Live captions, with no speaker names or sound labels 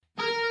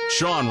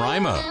Sean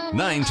Rima,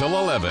 9 till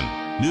 11.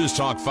 News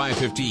Talk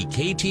 550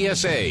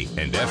 KTSA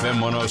and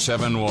FM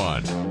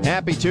 1071.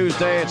 Happy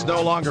Tuesday. It's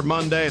no longer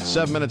Monday. It's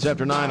 7 minutes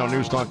after 9 on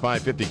News Talk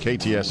 550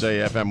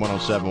 KTSA FM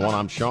 1071.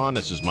 I'm Sean.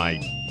 This is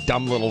my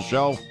dumb little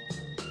show.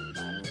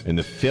 And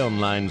the film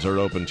lines are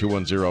open,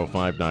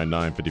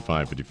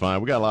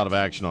 210-599-5555. We got a lot of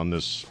action on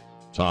this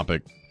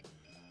topic,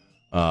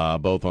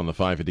 both on the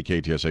 550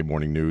 KTSA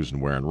Morning News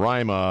and Ware and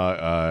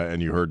Rima.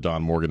 And you heard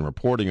Don Morgan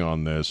reporting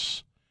on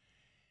this.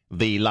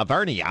 The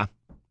Lavernia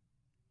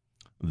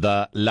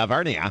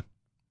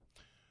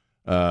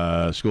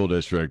school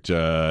district,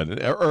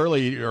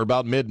 early or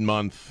about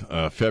mid-month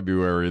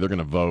February, they're going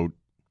to vote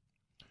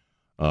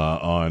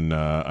on,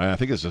 I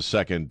think it's the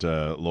second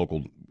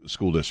local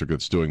school district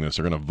that's doing this.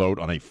 They're going to vote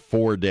on a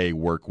 4-day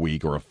work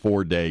week or a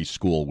 4-day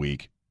school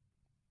week.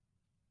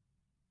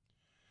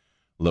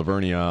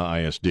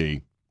 Lavernia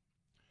ISD.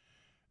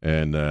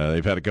 And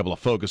they've had a couple of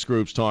focus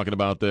groups talking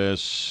about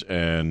this,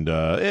 and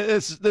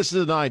this is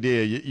an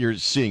idea you're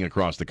seeing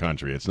across the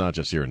country. It's not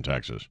just here in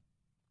Texas.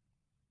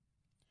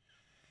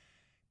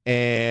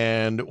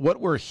 And what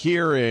we're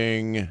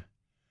hearing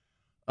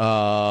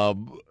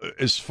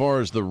as far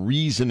as the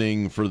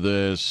reasoning for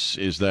this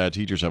is that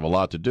teachers have a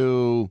lot to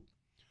do.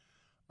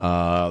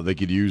 They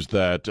could use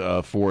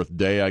that fourth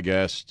day, I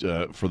guess,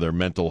 for their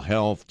mental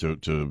health to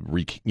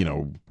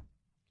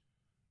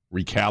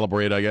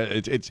recalibrate. I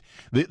guess it's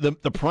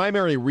the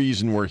primary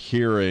reason we're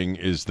hearing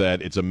is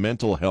that it's a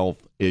mental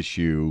health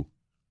issue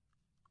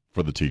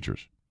for the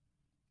teachers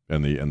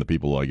and the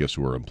people, I guess,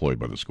 who are employed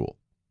by the school.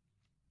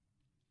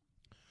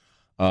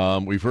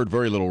 We've heard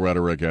very little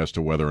rhetoric as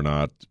to whether or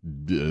not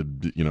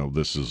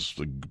this is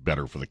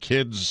better for the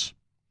kids,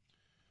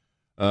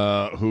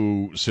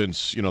 who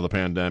since the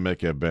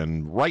pandemic have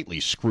been rightly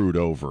screwed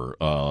over,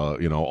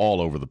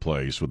 all over the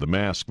place with the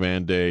mask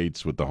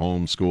mandates, with the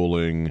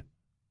homeschooling.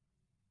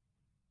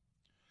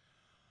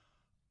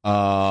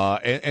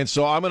 And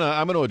so I'm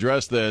gonna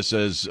address this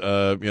as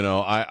I'm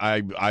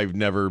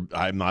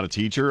not a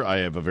teacher. I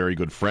have a very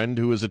good friend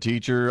who is a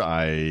teacher.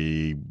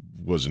 I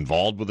was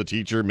involved with a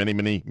teacher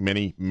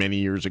many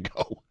years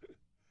ago,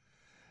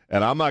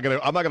 and I'm not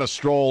gonna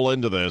stroll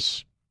into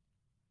this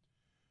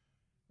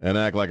and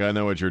act like I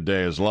know what your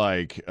day is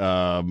like.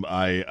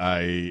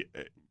 I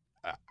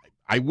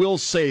will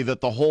say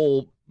that the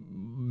whole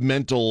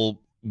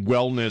mental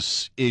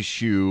wellness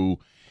issue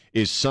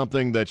is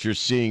something that you're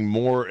seeing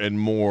more and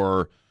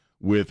more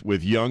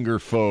with younger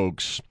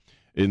folks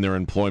in their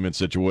employment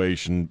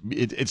situation.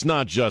 It's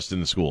not just in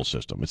the school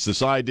system. It's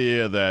this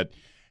idea that,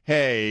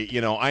 hey,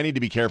 I need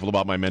to be careful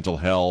about my mental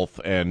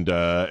health, and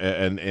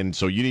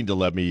so you need to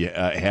let me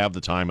have the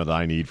time that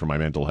I need for my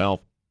mental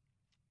health,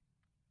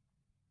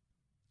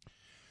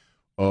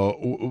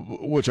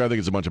 which I think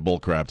is a bunch of bull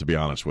crap, to be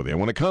honest with you. And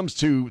when it comes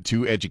to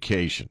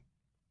education,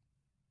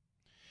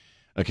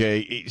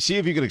 okay, see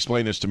if you can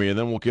explain this to me, and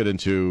then we'll get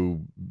into,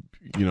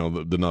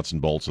 the nuts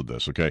and bolts of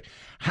this, okay?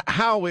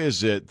 How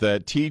is it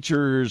that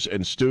teachers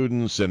and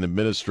students and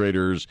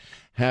administrators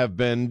have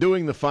been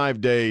doing the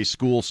 5-day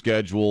school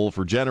schedule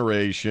for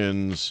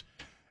generations,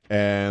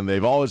 and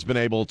they've always been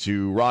able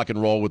to rock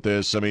and roll with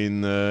this? I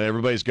mean,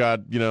 everybody's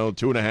got,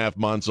 2.5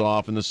 months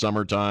off in the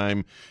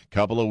summertime,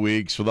 couple of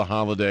weeks for the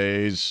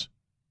holidays.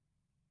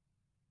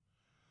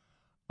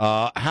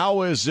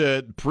 How is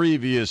it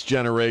previous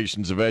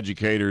generations of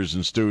educators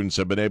and students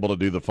have been able to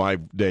do the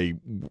 5-day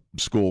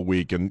school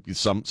week, and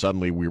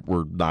suddenly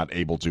we're not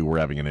able to? We're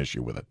having an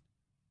issue with it.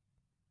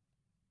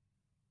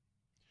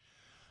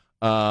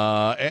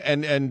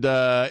 And in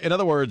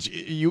other words,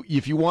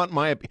 if you want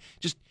my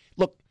just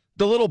look,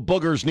 the little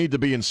boogers need to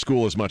be in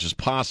school as much as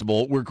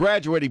possible. We're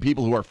graduating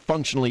people who are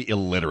functionally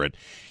illiterate.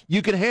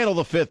 You can handle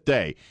the 5th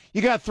day.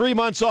 You got 3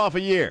 months off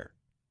a year.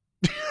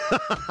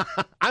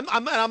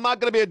 I'm not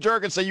going to be a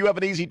jerk and say you have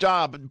an easy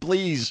job.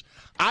 Please,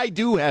 I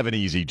do have an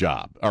easy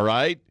job, all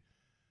right?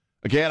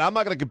 Again, I'm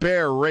not going to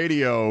compare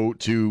radio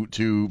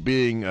to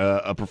being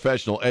a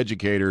professional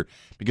educator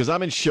because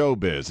I'm in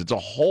showbiz. It's a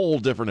whole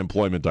different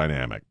employment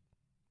dynamic.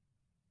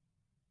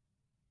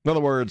 In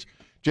other words,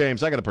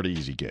 James, I got a pretty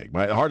easy gig.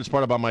 The hardest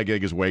part about my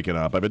gig is waking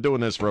up. I've been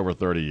doing this for over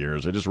 30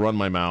 years. I just run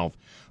my mouth.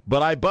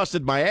 But I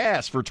busted my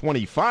ass for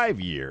 25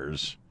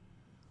 years.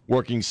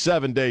 Working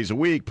 7 days a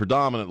week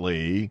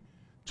predominantly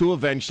to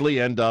eventually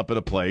end up at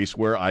a place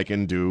where I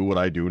can do what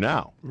I do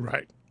now.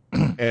 Right.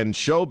 And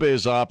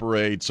showbiz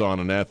operates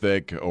on an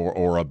ethic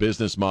or a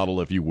business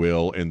model, if you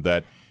will, in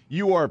that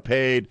you are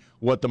paid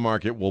what the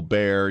market will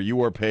bear.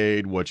 You are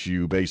paid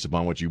based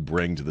upon what you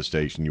bring to the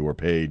station. You are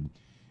paid.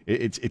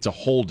 It's a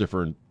whole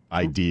different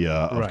idea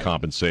of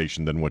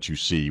compensation than what you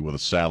see with a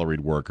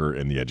salaried worker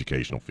in the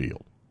educational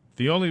field.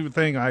 The only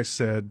thing I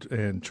said,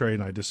 and Trey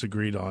and I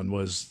disagreed on,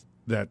 was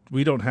that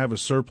we don't have a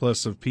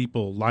surplus of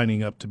people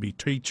lining up to be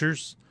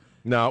teachers.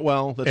 No,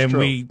 well, that's true. And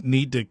we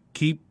need to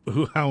keep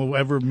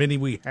however many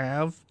we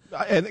have.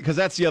 And because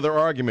that's the other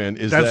argument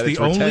is that's that the it's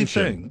only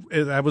retention.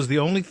 thing. That was the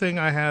only thing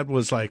I had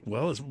was like,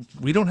 well,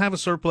 we don't have a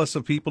surplus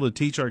of people to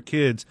teach our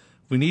kids.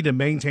 We need to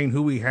maintain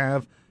who we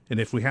have, and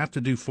if we have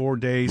to do 4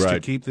 days to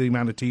keep the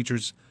amount of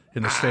teachers,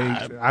 in the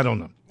state. I don't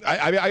know.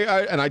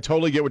 And I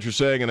totally get what you're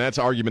saying, and that's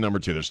argument number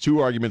 2. There's 2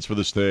 arguments for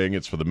this thing.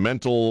 It's for the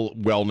mental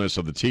wellness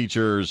of the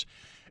teachers,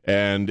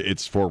 and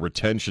it's for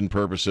retention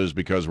purposes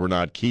because we're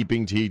not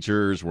keeping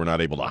teachers, we're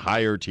not able to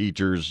hire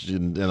teachers,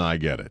 and I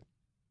get it.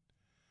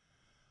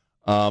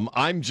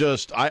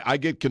 I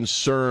get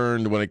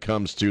concerned when it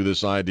comes to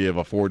this idea of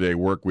a 4-day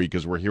work week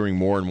because we're hearing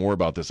more and more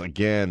about this.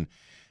 Again,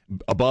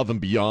 above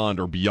and beyond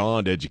or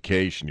beyond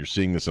education, you're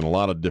seeing this in a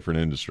lot of different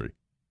industry.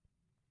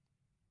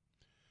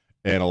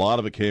 And a lot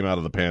of it came out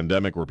of the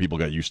pandemic where people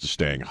got used to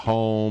staying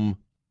home.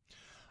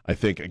 I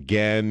think,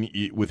 again,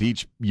 with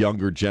each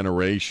younger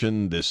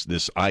generation,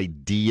 this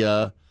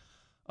idea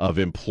of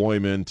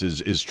employment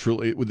is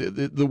truly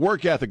the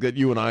work ethic that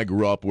you and I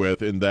grew up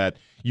with, in that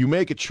you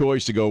make a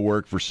choice to go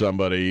work for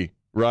somebody,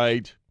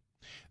 right?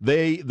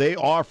 They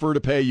offer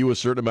to pay you a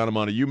certain amount of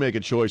money. You make a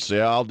choice,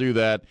 say, I'll do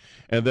that.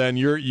 And then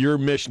your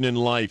mission in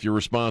life, your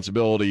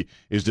responsibility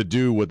is to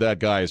do what that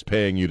guy is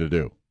paying you to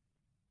do.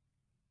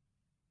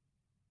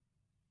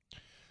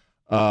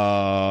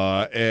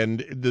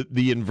 And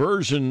the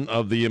inversion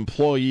of the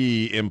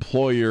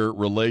employee-employer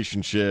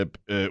relationship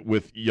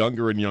with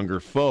younger and younger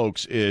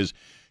folks is,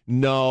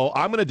 no,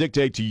 I'm going to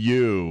dictate to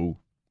you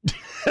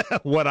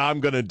what I'm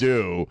going to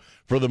do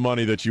for the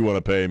money that you want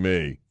to pay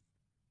me.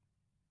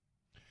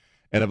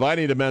 And if I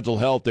need a mental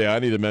health day, I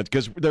need a mental,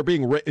 because they're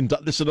being written.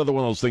 This is another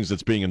one of those things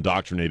that's being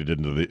indoctrinated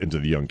into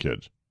the young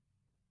kids,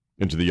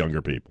 into the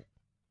younger people.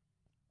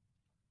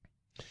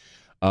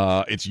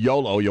 It's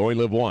YOLO. You only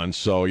live once.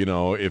 So,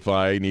 if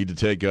I need to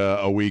take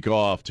a week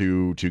off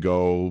to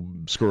go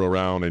screw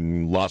around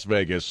in Las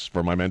Vegas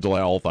for my mental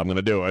health, I'm going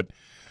to do it.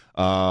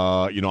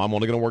 I'm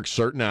only going to work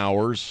certain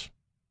hours.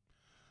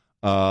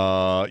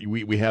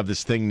 We have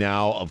this thing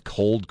now of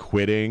cold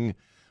quitting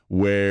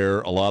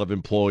where a lot of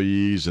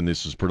employees, and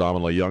this is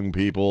predominantly young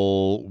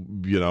people,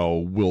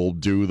 will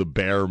do the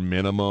bare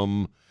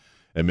minimum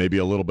and maybe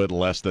a little bit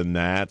less than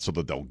that so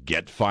that they'll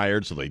get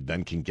fired so they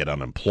then can get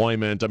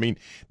unemployment. I mean,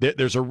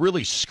 there's a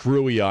really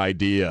screwy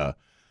idea,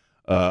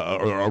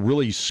 or a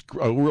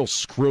real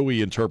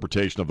screwy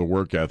interpretation of the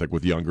work ethic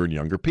with younger and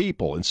younger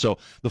people. And so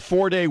the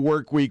 4-day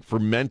work week for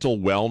mental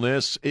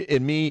wellness,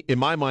 in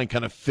my mind,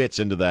 kind of fits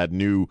into that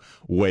new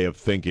way of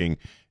thinking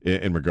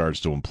in regards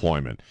to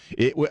employment.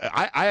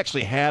 I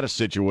actually had a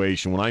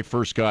situation when I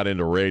first got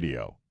into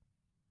radio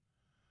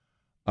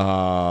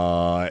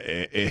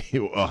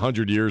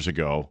 100 years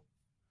ago,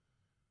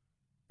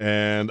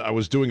 and I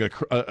was doing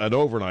an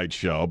overnight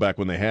show back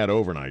when they had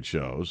overnight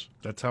shows.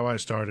 That's how I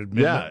started,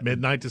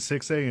 midnight to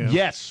 6 a.m.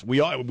 Yes,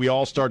 we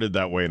all started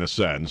that way in a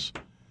sense.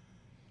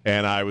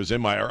 And I was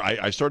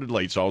I started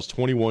late, so I was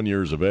 21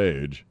 years of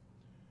age.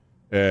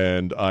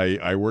 And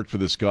I worked for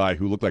this guy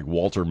who looked like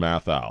Walter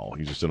Matthau.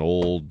 He's just an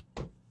old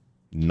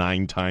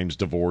 9 times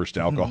divorced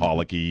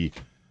alcoholic-y,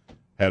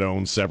 had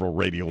owned several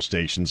radio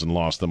stations and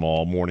lost them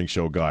all, morning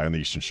show guy on the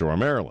Eastern Shore of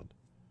Maryland.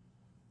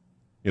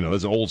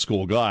 There's an old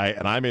school guy,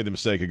 and I made the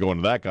mistake of going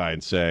to that guy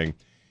and saying,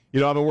 I've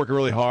been working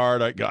really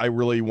hard. I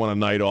really want a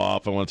night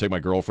off. I want to take my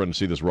girlfriend to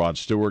see this Rod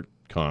Stewart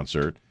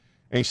concert.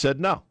 And he said,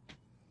 no.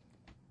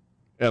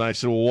 And I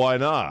said, well, why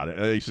not?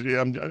 And he said,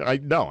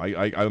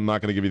 I'm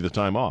not going to give you the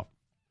time off.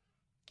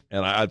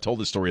 And I've told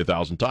this story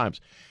 1,000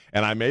 times.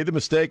 And I made the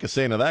mistake of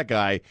saying to that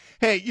guy,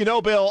 hey,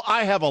 Bill,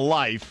 I have a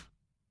life.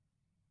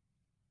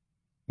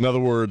 In other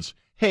words,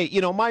 hey,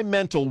 my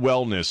mental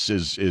wellness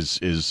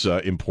is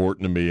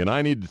important to me, and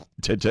I need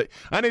to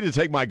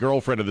take my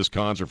girlfriend to this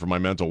concert for my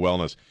mental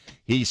wellness.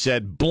 He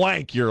said,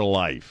 blank your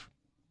life,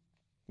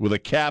 with a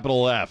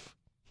capital F.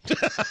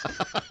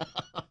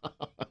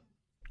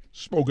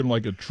 Spoken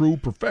like a true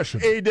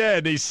professional. He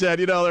did. He said,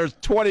 there's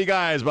 20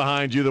 guys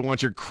behind you that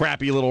want your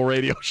crappy little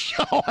radio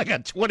show. I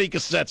got 20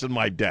 cassettes in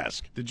my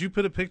desk. Did you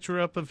put a picture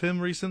up of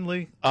him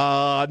recently?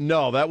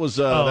 No, that was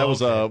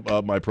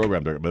my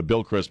program director, but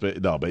Bill Crisp.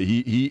 No, but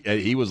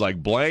he was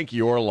like, blank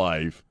your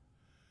life,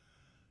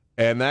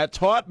 and that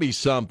taught me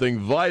something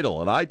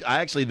vital. And I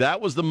actually, that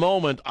was the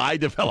moment I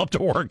developed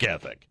a work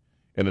ethic,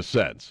 in a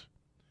sense.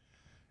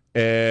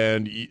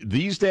 And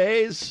these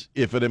days,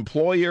 if an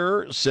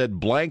employer said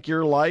blank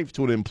your life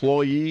to an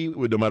employee,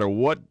 no matter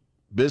what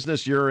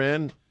business you're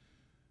in,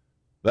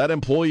 that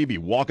employee would be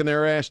walking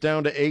their ass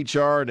down to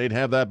HR, and they'd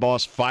have that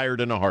boss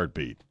fired in a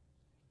heartbeat.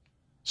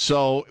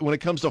 So when it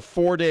comes to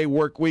 4-day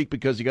work week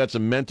because you got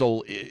some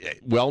mental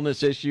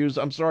wellness issues,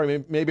 I'm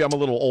sorry, maybe I'm a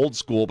little old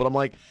school, but I'm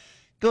like,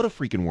 go to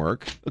freaking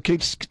work. Okay,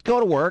 just go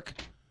to work.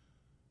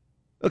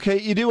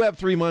 Okay, you do have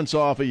 3 months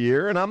off a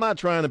year, and I'm not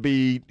trying to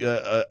be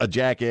a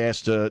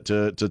jackass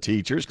to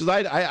teachers because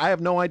I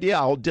have no idea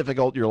how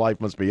difficult your life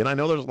must be. And I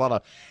know there's a lot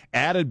of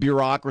added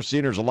bureaucracy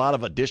and there's a lot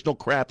of additional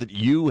crap that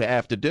you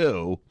have to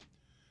do,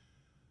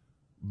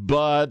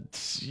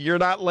 but you're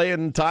not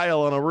laying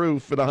tile on a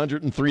roof in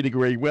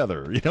 103-degree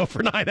weather,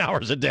 for 9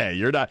 hours a day.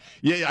 You're not.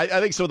 I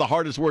think some of the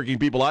hardest working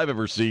people I've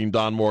ever seen,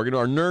 Don Morgan,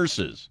 are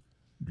nurses.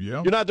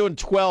 Yeah. You're not doing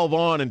 12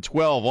 on and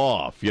 12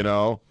 off,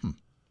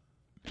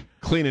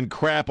 cleaning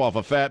crap off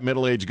a fat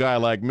middle-aged guy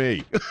like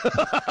me,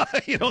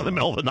 in the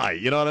middle of the night.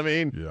 You know what I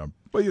mean? Yeah.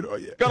 But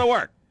go to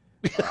work.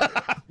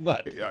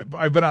 But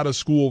I've been out of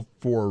school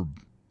for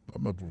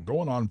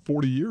going on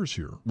 40 years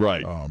here.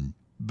 right.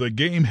 The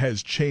game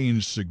has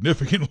changed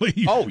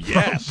significantly. Oh,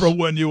 yes. from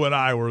when you and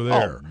I were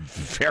there.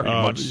 Very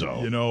much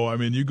so. You know, I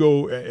mean, you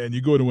go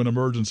to an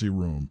emergency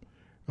room,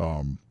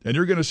 and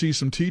you're going to see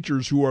some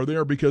teachers who are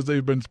there because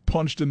they've been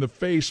punched in the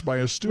face by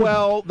a student.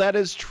 Well, that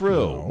is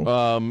true. You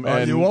know?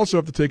 And you also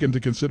have to take into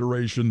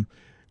consideration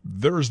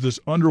there's this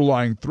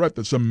underlying threat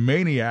that some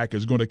maniac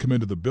is going to come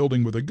into the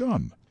building with a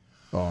gun.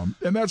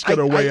 And that's going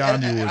to weigh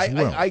on you as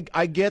well.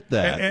 I get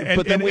that.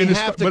 But then we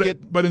have to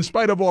get. But in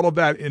spite of all of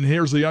that, and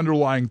here's the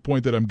underlying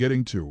point that I'm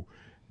getting to,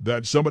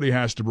 that somebody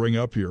has to bring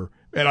up here,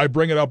 and I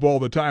bring it up all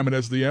the time, and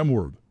that's the M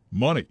word: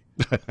 money.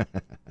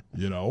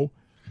 You know,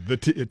 the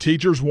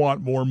teachers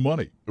want more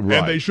money, right.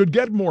 and they should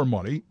get more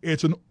money.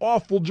 It's an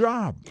awful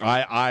job.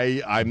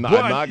 I'm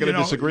not going to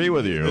disagree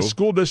with you. The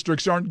school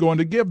districts aren't going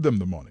to give them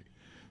the money.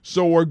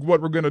 So what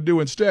we're going to do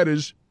instead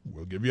is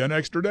we'll give you an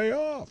extra day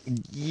off.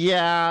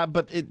 Yeah,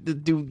 but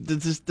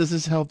does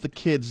this help the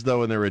kids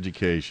though in their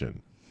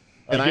education?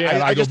 And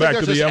Again, I go just back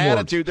think to the M word.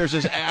 attitude. There's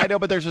this. I know,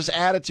 but there's this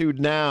attitude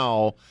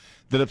now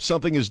that if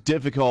something is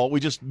difficult,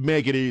 we just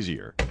make it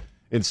easier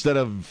instead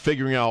of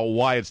figuring out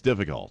why it's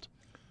difficult.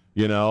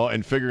 You know,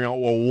 and figuring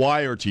out, well,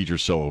 why are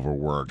teachers so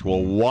overworked?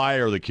 Well, why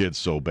are the kids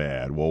so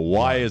bad? Well,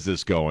 why is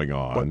this going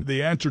on? But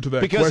the answer to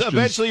that because question,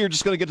 eventually you're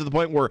just going to get to the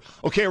point where,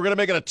 okay, we're going to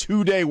make it a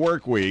 2-day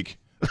work week.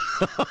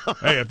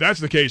 Hey, if that's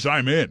the case,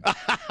 I'm in.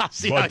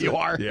 See how you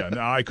are? Yeah,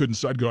 no, I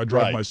couldn't. I'd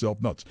drive myself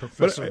nuts.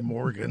 Professor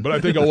Morgan. But I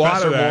think a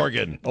lot of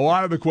Morgan. A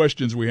lot of the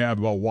questions we have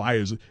about why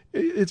is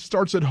it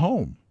starts at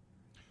home.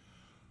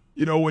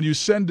 You know, when you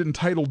send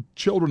entitled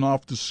children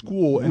off to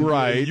school, and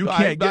right? you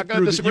can't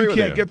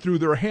get through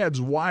their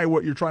heads why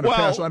what you're trying to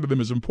pass on to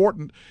them is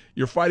important.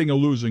 You're fighting a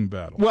losing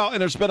battle. Well,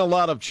 and there's been a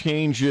lot of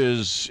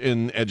changes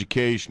in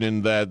education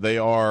in that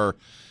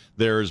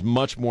there's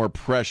much more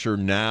pressure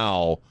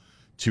now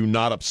to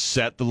not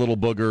upset the little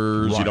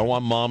boogers. Right. You don't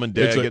want mom and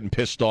dad getting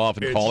pissed off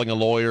and calling a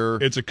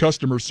lawyer. It's a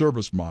customer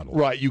service model.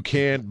 Right. You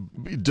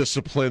can't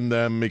discipline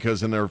them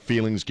because then their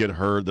feelings get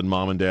hurt. Then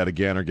mom and dad,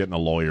 again, are getting a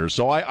lawyer.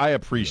 So I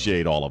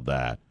appreciate all of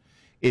that.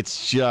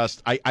 It's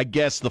just, I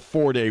guess the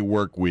 4-day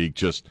work week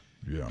just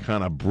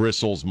kind of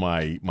bristles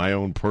my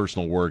own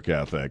personal work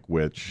ethic,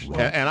 which,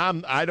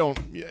 and I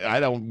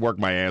don't work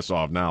my ass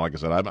off now. Like I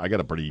said,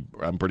 I'm pretty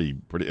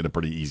in a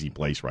pretty easy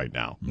place right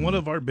now. One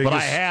of our biggest, but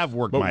I have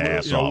worked my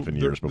ass off in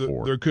years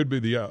before. There could be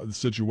the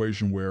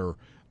situation where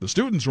the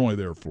students are only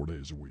there 4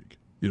 days a week.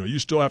 You know, you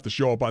still have to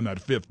show up on that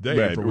 5th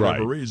day for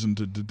whatever reason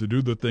to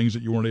do the things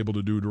that you weren't able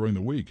to do during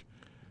the week.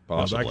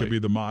 That could be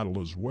the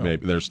model as well.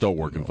 Maybe they're still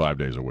working 5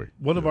 days a week.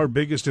 One of our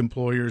biggest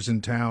employers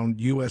in town,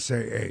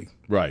 USAA.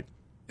 Right.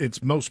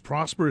 Its most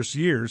prosperous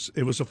years,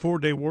 it was a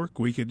 4-day work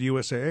week at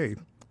USAA.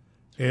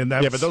 And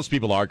that's, yeah, but those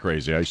people are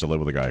crazy. I used to live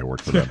with a guy who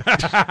worked for them.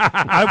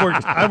 I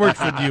worked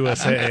for the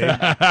USAA.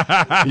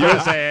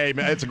 USAA,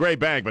 it's a great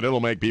bank, but it'll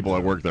make people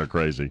that work there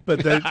crazy.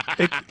 But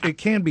it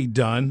can be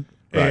done,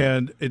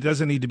 and it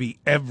doesn't need to be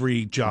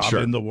every job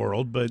in the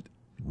world. But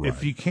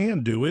if you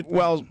can do it,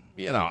 well,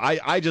 you know,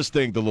 I just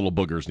think the little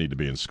boogers need to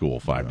be in school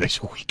 5 days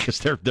a week because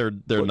they're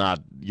not,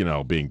 you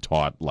know, being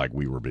taught like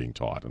we were being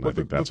taught, and I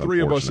think that's the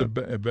three of us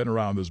unfortunate. have been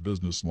around this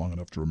business long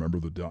enough to remember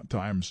the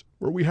times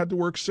where we had to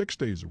work 6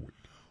 days a week.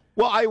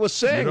 Well, I was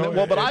saying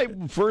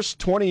that. First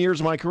 20 years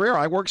of my career,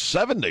 I worked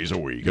 7 days a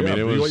week. I mean,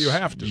 it was you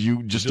have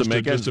to just to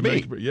make ends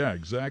meet. Yeah,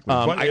 exactly.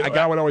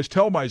 I would always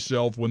tell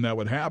myself when that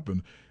would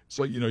happen. It's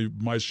like, you know,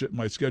 my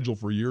schedule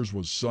for years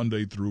was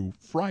Sunday through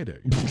Friday,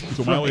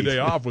 so my only day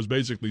off was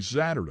basically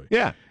Saturday.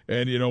 Yeah,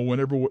 and you know,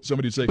 whenever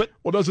somebody say,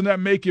 "Well, doesn't that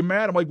make you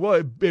mad?" I'm like, "Well,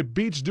 it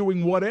beats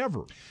doing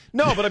whatever."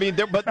 No, but I mean,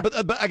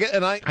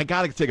 I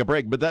got to take a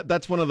break. But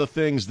that's one of the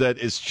things that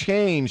is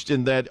changed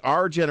in that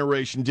our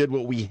generation did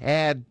what we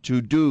had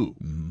to do,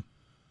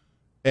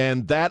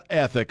 and that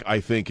ethic, I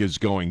think, is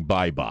going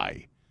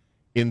bye-bye.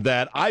 In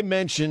that I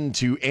mentioned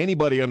to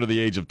anybody under the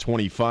age of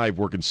 25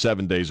 working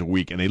 7 days a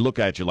week, and they look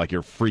at you like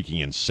you're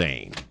freaking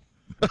insane.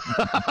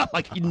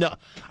 Like, you know,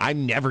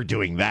 I'm never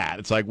doing that.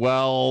 It's like,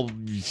 well,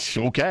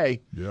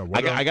 okay. Yeah,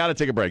 I got to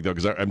take a break, though,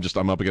 because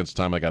I'm up against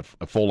time. I got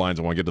full lines.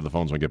 I want to get to the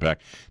phones when I get back.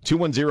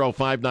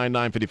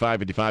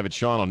 210-599-5555. It's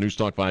Sean on News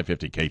Talk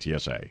 550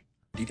 KTSA.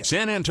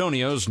 San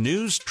Antonio's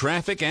news,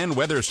 traffic, and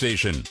weather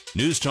station.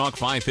 News Talk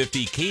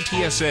 550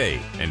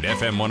 KTSA and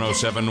FM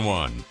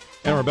 1071.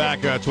 And we're back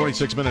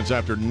 26 minutes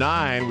after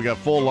 9. We got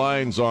full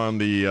lines on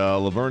the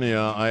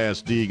Livonia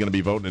ISD going to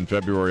be voting in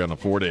February on a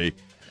 4-day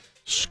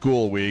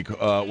school week.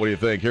 What do you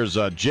think? Here's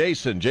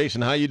Jason.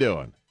 Jason, how you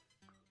doing?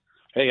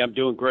 Hey, I'm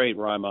doing great,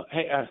 Rima.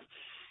 Hey,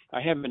 I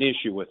have an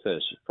issue with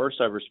this.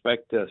 First, I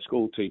respect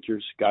school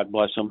teachers. God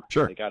bless them.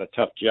 Sure. They got a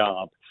tough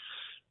job.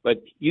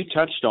 But you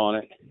touched on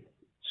it.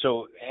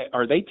 So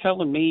are they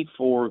telling me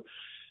for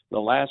the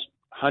last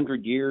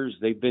 100 years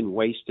they've been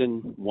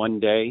wasting 1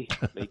 day?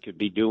 They could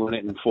be doing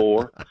it in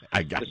 4.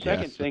 The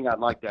second thing I'd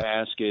like to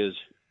ask is,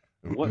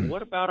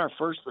 what about our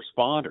first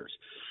responders?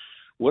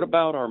 What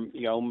about our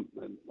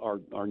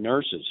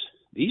nurses?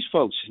 These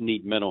folks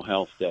need mental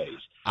health days.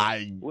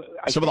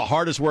 Some of the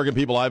hardest working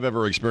people I've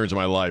ever experienced in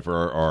my life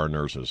are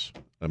nurses.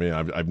 I mean,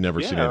 I've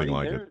never seen anything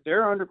like it.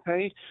 They're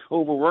underpaid,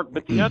 overworked.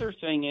 But the other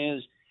thing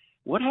is,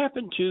 what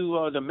happened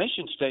to the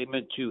mission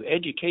statement to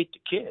educate the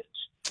kids?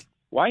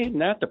 Why isn't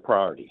that the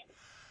priority?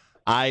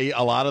 A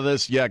lot of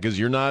this, yeah, because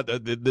you're not.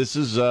 This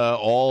is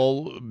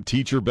all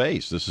teacher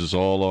based. This is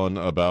all on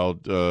about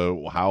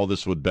how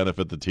this would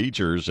benefit the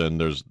teachers.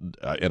 And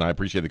and I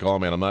appreciate the call,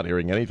 man. I'm not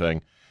hearing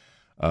anything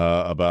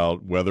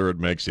about whether it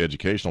makes the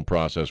educational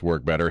process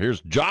work better. Here's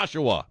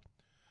Joshua.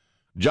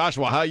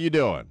 Joshua, how you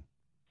doing?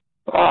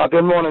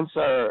 Good morning,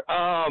 sir.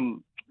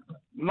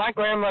 My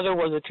grandmother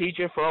was a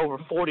teacher for over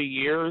 40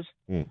 years.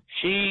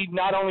 She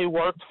not only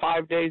worked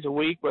 5 days a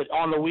week, but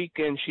on the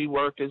weekend she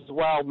worked as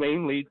well,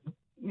 mainly,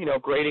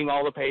 grading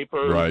all the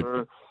papers, right,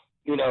 or,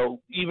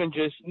 even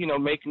just,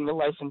 making the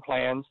lesson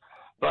plans.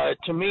 But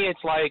to me,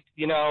 it's like,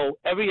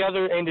 every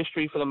other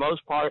industry, for the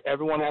most part,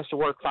 everyone has to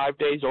work 5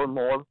 days or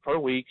more per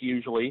week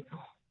usually.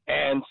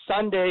 And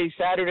Sunday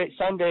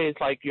is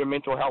like your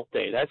mental health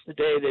day. That's the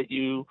day that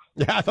you.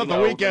 Yeah, I thought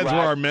the weekends were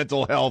our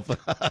mental health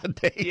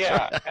days.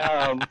 Yeah.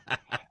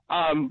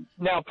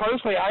 Now,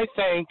 personally, I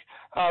think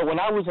when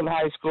I was in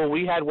high school,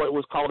 we had what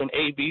was called an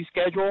A-B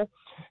schedule.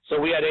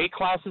 So we had 8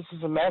 classes a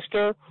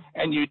semester,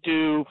 and you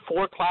do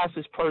 4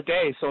 classes per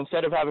day. So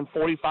instead of having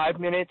 45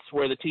 minutes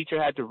where the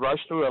teacher had to rush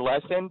through a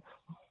lesson,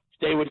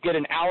 they would get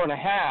an hour and a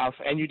half,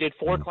 and you did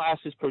 4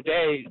 classes per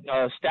day,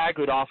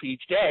 staggered off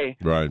each day.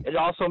 Right. It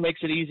also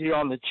makes it easier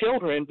on the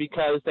children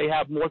because they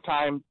have more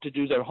time to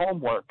do their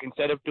homework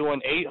instead of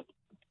doing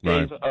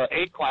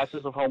 8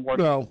 classes of homework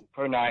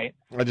per night.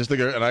 I just think,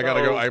 and I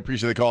gotta go. I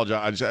appreciate the call,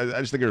 John. I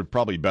just think there are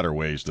probably better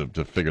ways to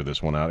figure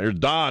this one out. Here's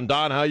Don.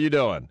 Don, how you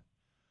doing?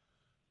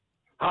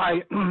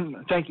 Hi,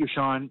 thank you,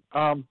 Sean.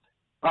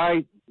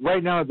 Right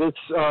now this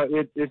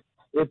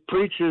it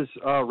preaches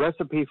a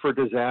recipe for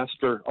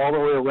disaster all the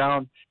way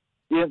around.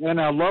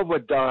 And I love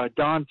what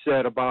Don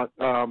said about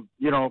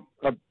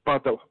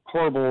about the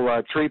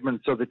horrible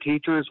treatments of the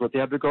teachers, what they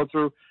have to go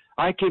through.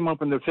 I came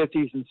up in the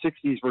 50s and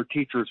 60s where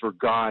teachers were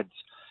gods,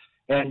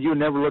 and you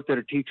never looked at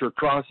a teacher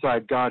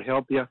cross-eyed, God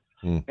help you.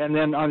 And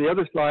then on the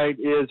other side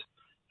is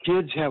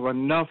kids have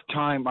enough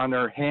time on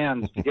their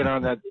hands to get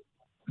on that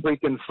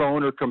freaking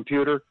phone or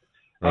computer.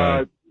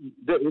 Right.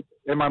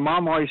 And my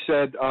mom always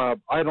said,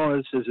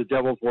 idleness is a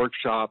devil's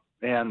workshop,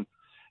 and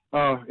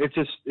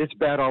it's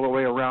bad all the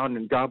way around,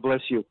 and God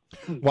bless you.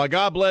 Well,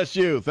 God bless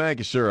you. Thank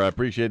you, sir. I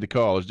appreciate the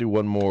call. Let's do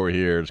one more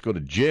here. Let's go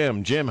to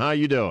Jim. Jim, how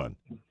you doing?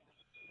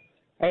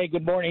 Hey,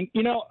 good morning.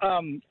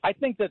 I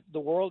think that the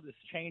world has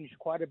changed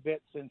quite a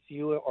bit since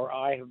you or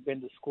I have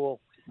been to school.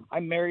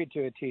 I'm married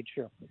to a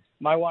teacher.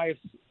 My wife's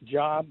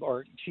job,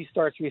 or she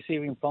starts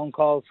receiving phone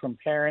calls from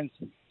parents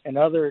and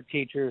other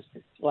teachers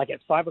like at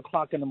 5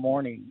 o'clock in the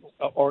morning,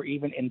 or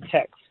even in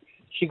text.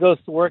 She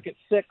goes to work at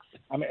 6.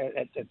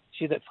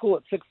 She's at school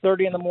at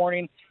 6:30 in the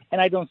morning,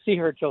 and I don't see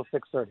her till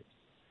 6:30.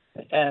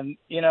 And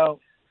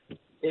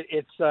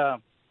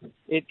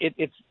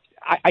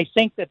I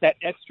think that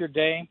extra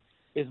day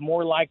is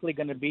more likely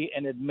going to be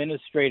an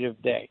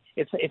administrative day.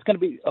 It's going to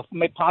be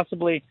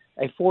possibly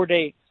a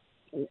 4-day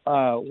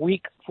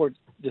week for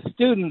the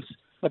students,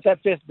 but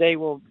that 5th day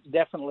will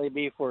definitely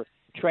be for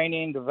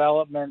training,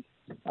 development,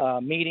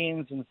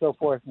 meetings, and so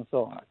forth and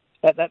so on.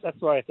 That's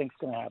what I think is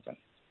going to happen.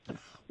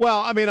 Well,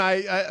 I mean,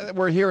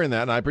 we're hearing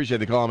that, and I appreciate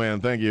the call,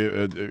 man. Thank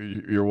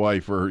you, your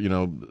wife, for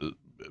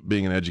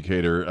being an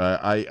educator.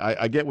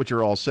 I get what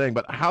you're all saying,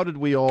 but how did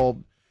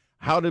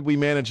we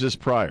manage this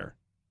prior?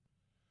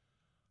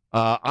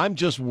 I'm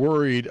just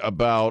worried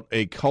about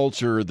a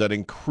culture that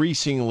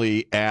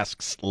increasingly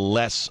asks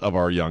less of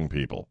our young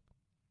people.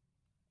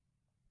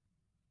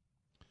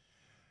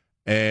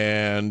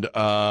 And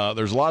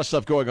there's a lot of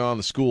stuff going on in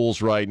the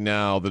schools right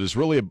now that is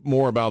really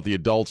more about the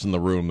adults in the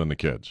room than the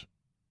kids.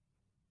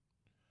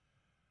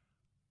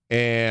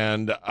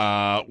 And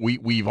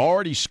we've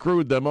already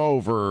screwed them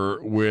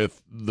over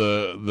with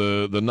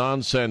the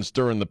nonsense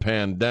during the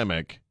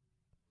pandemic.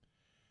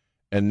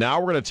 And now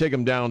we're going to take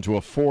them down to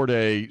a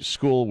 4-day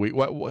school week.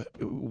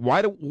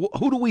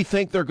 Who do we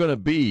think they're going to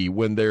be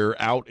when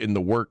they're out in the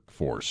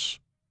workforce?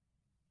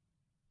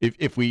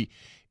 If we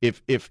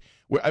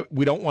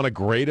don't want to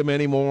grade them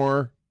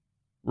anymore,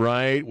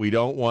 right? We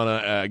don't want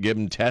to give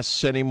them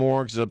tests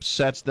anymore because it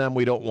upsets them.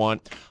 We don't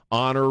want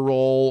honor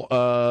roll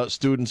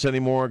students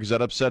anymore because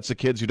that upsets the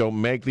kids who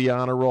don't make the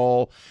honor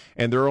roll.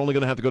 And they're only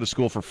going to have to go to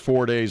school for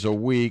 4 days a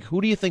week.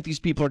 Who do you think these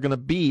people are going to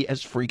be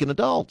as freaking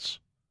adults?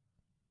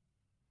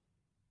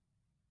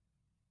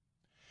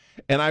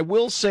 And I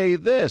will say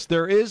this,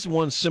 there is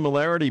one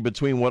similarity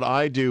between what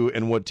I do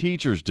and what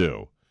teachers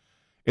do,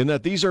 in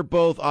that these are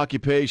both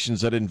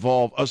occupations that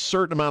involve a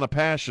certain amount of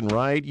passion,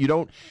 right? You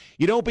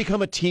don't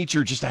become a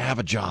teacher just to have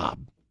a job.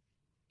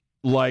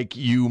 Like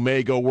you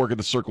may go work at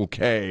the Circle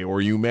K,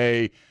 or you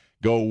may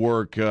go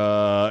work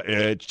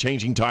at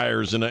changing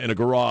tires in a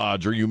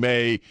garage, or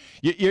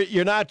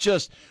you're not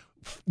just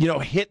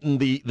hitting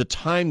the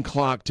time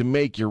clock to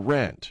make your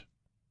rent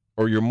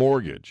or your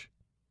mortgage.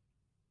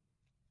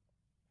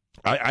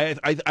 I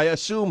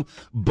assume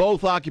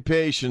both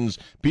occupations,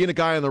 being a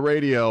guy on the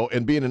radio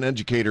and being an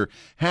educator,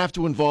 have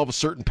to involve a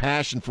certain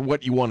passion for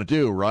what you want to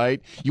do,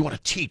 right? You want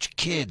to teach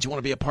kids. You want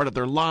to be a part of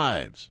their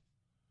lives.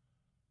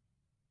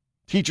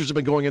 Teachers have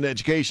been going into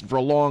education for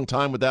a long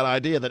time with that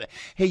idea that,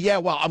 hey, yeah,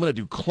 well, I'm going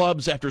to do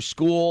clubs after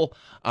school.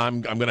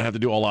 I'm going to have to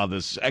do a lot of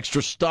this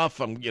extra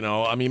stuff.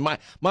 My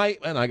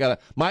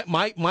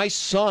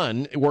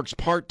son works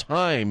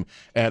part-time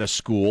at a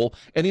school,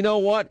 and you know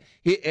what?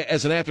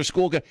 As an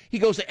after-school guy, he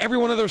goes to every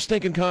one of their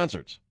stinking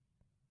concerts.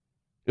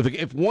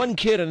 If one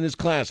kid in his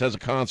class has a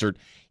concert,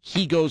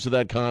 he goes to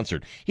that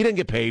concert. He didn't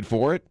get paid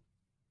for it,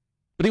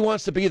 but he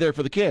wants to be there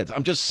for the kids.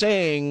 I'm just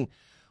saying,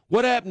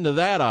 what happened to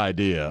that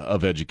idea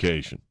of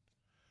education,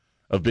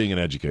 of being an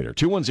educator?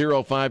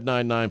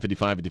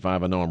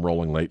 210-599-5555. I know I'm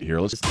rolling late here.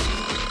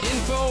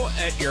 Info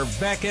at your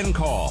beck and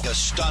call. The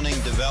stunning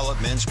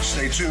developments.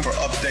 Stay tuned for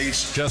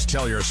updates. Just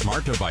tell your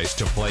smart device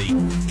to play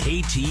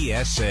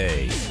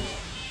KTSA.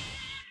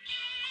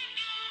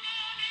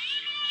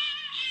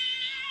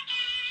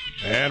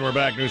 And we're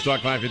back. News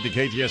Talk 550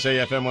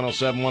 KTSA FM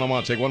 107.1. I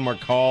want to take one more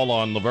call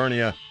on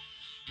Lavernia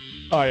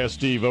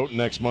ISD voting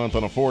next month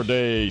on a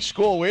 4-day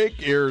school week.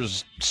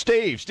 Here's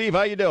Steve. Steve,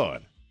 how you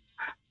doing?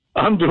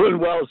 I'm doing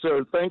well,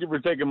 sir. Thank you for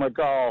taking my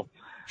call.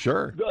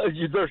 Sure.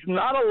 There's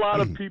not a lot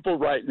of people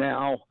right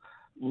now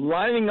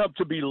lining up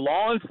to be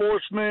law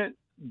enforcement,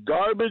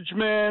 garbage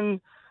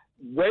men,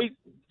 wait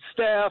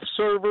staff,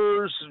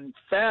 servers,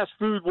 fast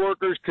food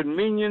workers,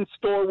 convenience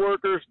store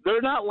workers.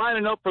 They're not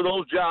lining up for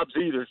those jobs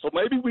either. So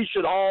maybe we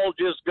should all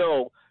just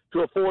go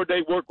to a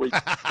 4-day work week.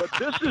 But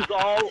this is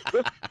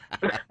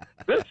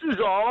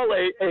all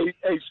a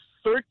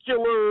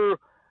circular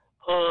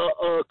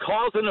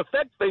cause and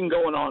effect thing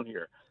going on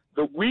here.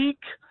 The weak,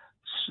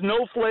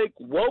 snowflake,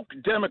 woke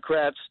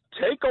Democrats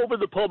take over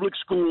the public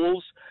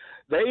schools.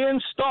 They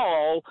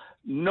install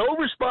no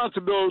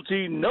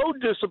responsibility, no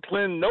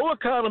discipline, no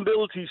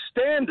accountability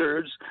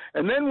standards,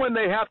 and then when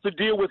they have to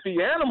deal with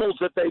the animals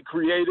that they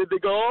created, they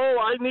go, oh,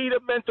 I need a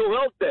mental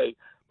health day.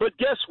 But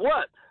guess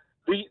what?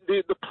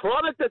 The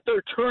product that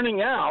they're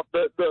turning out,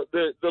 the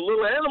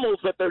little animals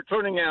that they're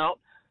turning out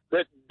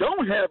that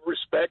don't have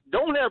respect,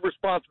 don't have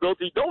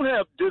responsibility, don't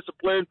have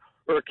discipline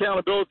or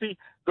accountability,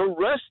 the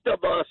rest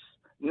of us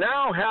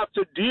now have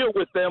to deal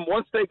with them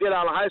once they get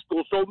out of high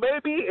school. So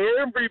maybe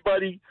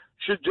everybody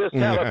should just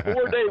have a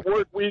 4-day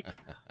work week,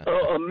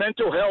 a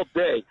mental health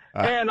day.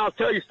 And I'll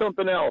tell you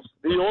something else.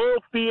 The oil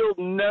field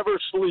never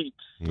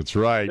sleeps. That's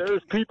right.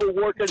 There's people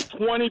working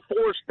 24/7,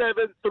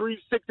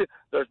 360.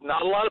 There's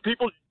not a lot of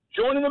people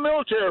joining the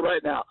military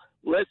right now.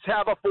 Let's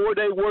have a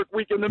 4-day work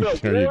week in the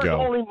military. There you go.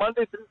 Only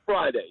Monday through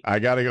Friday. I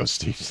got to go,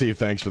 Steve. Steve,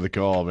 thanks for the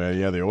call, man.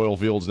 Yeah, the oil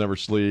fields never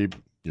sleep.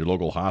 Your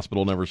local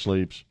hospital never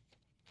sleeps.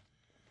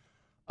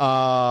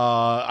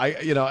 I'm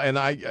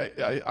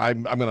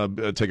going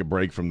to take a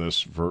break from this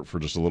for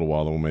just a little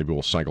while, then maybe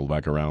we'll cycle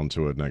back around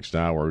to it next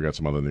hour. We got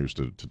some other news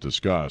to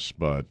discuss,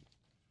 but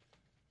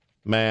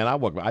man,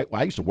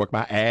 I used to work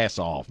my ass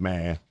off,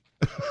 man.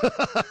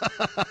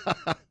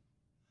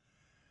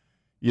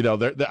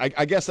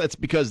 I guess that's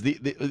because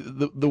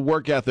the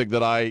work ethic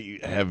that I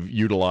have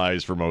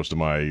utilized for most of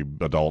my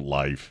adult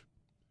life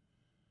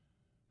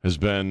has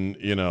been,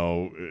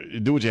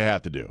 do what you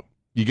have to do.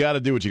 You got to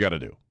do what you got to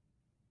do.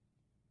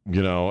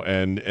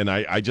 And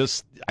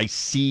I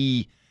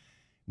see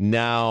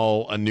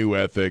now a new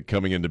ethic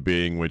coming into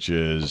being, which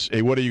is,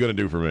 hey, what are you going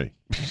to do for me?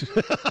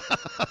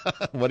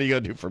 What are you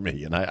going to do for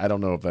me? And I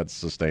don't know if that's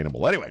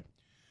sustainable. Anyway,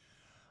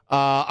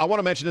 I want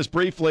to mention this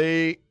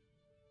briefly,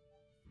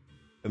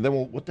 and then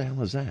what the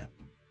hell is that?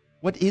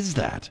 What is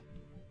that?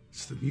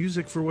 It's the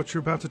music for what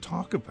you're about to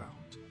talk about.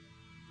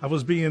 I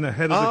was being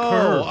ahead of the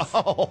curve.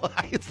 Oh,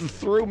 it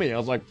threw me. I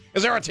was like,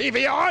 is there a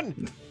TV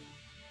on?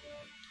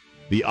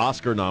 The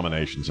Oscar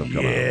nominations have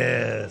come out.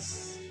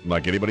 Yes.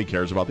 Like anybody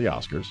cares about the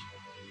Oscars.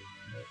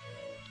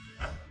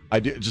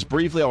 Just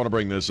briefly, I want to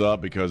bring this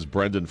up because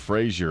Brendan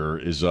Fraser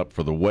is up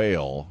for The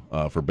Whale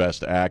for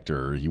Best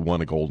Actor. He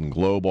won a Golden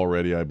Globe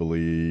already, I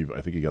believe.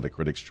 I think he got a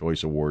Critics'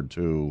 Choice Award,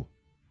 too.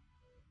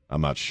 I'm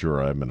not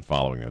sure. I haven't been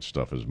following that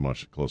stuff as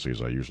much closely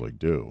as I usually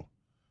do.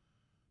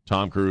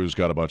 Tom Cruise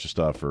got a bunch of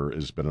stuff,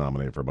 has been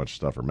nominated for a bunch of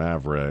stuff for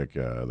Maverick,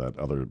 that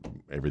other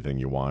Everything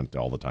You Want,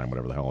 All the Time,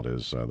 whatever the hell it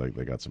is.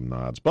 They got some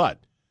nods. But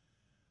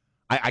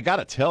I got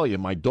to tell you,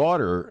 my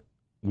daughter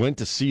went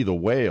to see The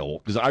Whale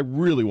because I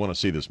really want to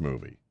see this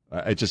movie.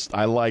 I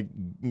like,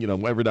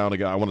 every now and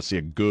again, I want to see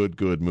a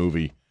good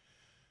movie.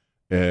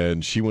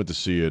 And she went to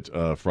see it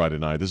Friday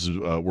night. This is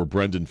where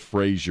Brendan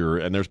Fraser,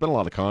 and there's been a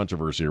lot of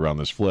controversy around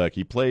this flick.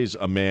 He plays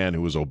a man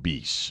who is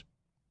obese.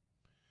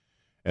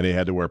 And he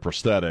had to wear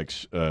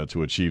prosthetics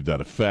to achieve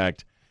that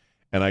effect.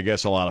 And I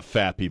guess a lot of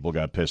fat people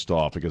got pissed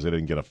off because they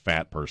didn't get a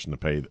fat person to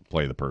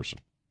play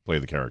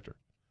the character.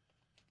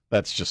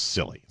 That's just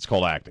silly. It's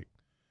called acting.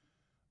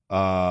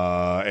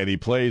 And he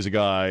plays a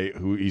guy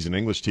he's an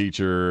English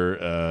teacher,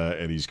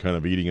 and he's kind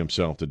of eating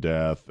himself to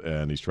death,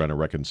 and he's trying to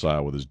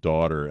reconcile with his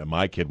daughter. And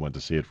my kid went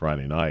to see it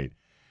Friday night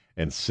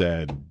and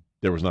said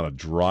there was not a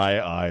dry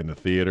eye in the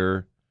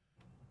theater.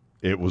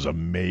 It was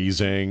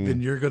amazing.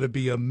 Then you're going to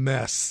be a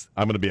mess.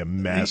 I'm going to be a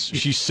mess.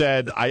 She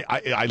said,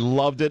 I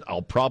loved it.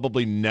 I'll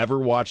probably never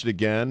watch it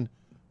again,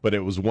 but it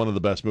was one of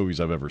the best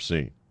movies I've ever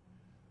seen.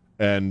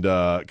 And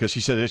because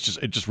she said it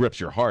just rips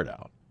your heart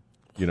out,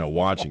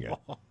 watching it.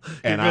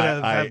 And you're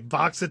going to have a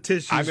box of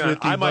tissues with you,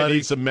 I might buddy.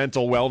 need some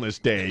mental wellness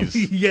days.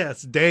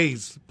 Yes,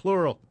 days,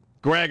 plural.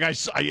 Greg,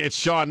 it's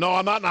Sean. No,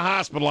 I'm not in the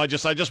hospital. I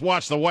just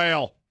watched The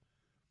Whale.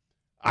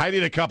 I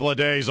need a couple of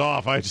days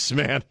off. I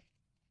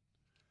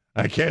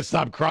can't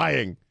stop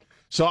crying.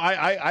 So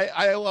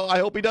I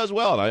hope he does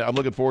well, and I'm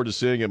looking forward to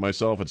seeing it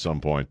myself at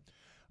some point.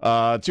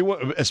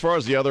 As far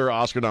as the other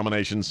Oscar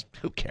nominations,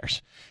 who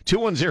cares?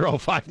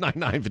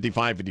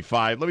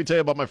 210-599-5555. Let me tell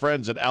you about my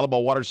friends at Alamo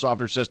Water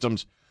Softener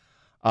Systems.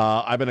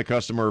 I've been a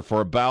customer for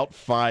about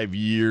 5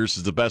 years.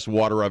 It's the best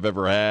water I've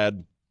ever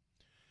had.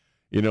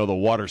 The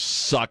water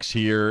sucks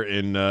here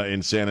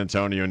in San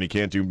Antonio, and you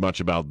can't do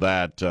much about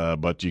that,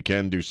 but you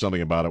can do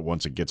something about it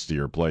once it gets to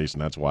your place,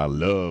 and that's why I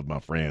love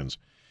my friends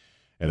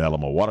at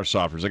Alamo Water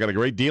Softeners. I got a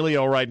great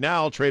dealio right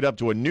now. Trade up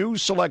to a new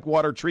Select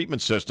Water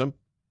treatment system,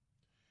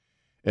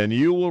 and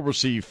you will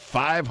receive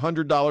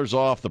 $500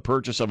 off the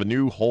purchase of a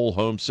new whole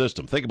home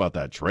system. Think about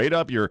that. Trade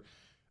up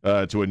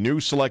to a new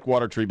Select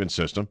Water treatment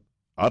system,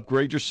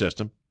 upgrade your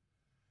system,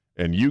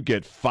 and you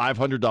get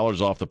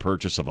 $500 off the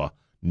purchase of a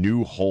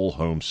new whole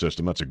home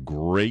system. That's a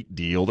great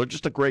deal. They're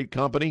just a great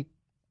company.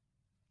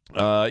 You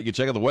can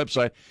check out the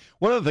website.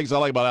 One of the things I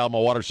like about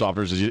Alamo Water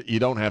Softeners is you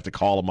don't have to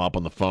call them up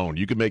on the phone.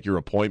 You can make your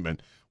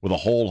appointment with a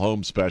whole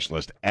home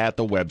specialist at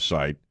the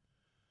website,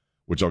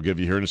 which I'll give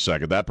you here in a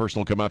second. That person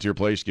will come out to your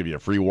place, give you a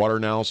free water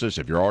analysis.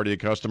 If you're already a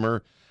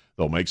customer,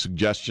 they'll make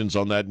suggestions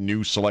on that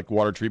new Select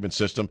Water treatment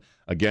system.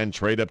 Again,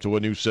 trade up to a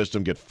new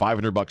system, get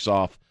 $500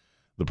 off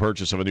the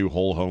purchase of a new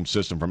whole home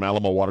system from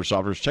Alamo Water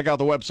Softeners. Check out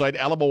the website,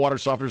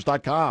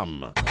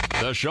 alamowatersofteners.com.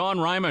 The Sean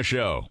Rima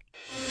Show.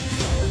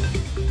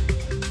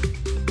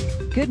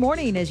 Good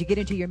morning. As you get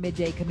into your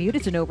midday commute,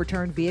 it's an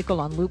overturned vehicle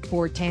on Loop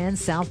 410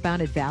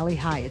 southbound at Valley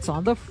High. It's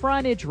on the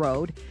frontage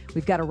road.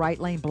 We've got a right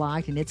lane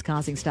blocked, and it's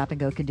causing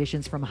stop-and-go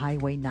conditions from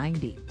Highway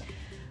 90.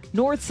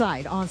 North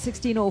side on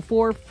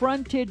 1604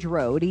 Frontage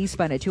Road,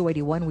 eastbound at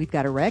 281, we've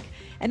got a wreck.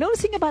 And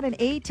noticing about an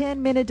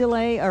 8-10-minute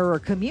delay or a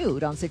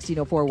commute on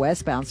 1604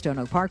 westbound Stone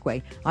Oak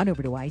Parkway on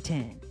over to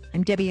I-10.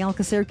 I'm Debbie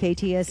Alcacer,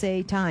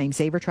 KTSA Time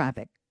Saver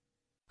Traffic.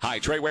 Hi,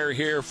 Trey Ware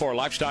here for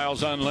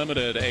Lifestyles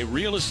Unlimited, a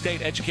real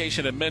estate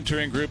education and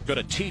mentoring group going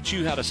to teach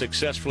you how to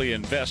successfully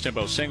invest in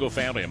both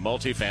single-family and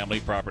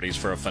multifamily properties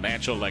for a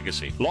financial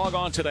legacy. Log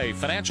on today,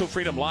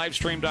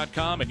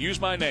 financialfreedomlivestream.com, and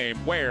use my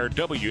name, Ware,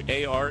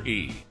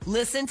 W-A-R-E.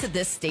 Listen to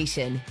this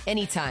station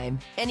anytime,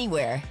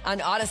 anywhere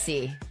on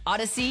Odyssey.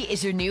 Odyssey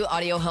is your new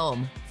audio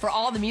home for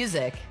all the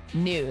music,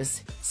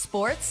 news,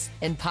 sports,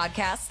 and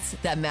podcasts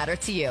that matter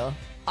to you.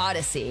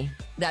 Odyssey.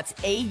 That's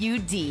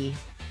A-U-D-A-C-Y.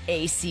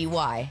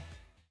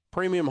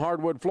 Premium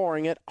hardwood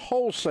flooring at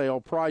wholesale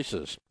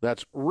prices.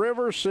 That's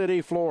River City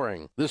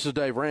Flooring. This is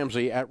Dave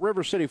Ramsey at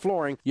River City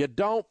Flooring. You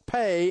don't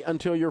pay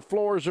until your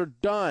floors are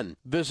done.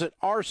 Visit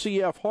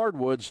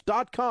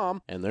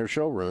rcfhardwoods.com, and their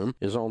showroom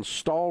is on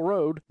Stall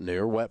Road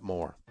near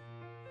Wetmore.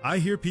 I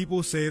hear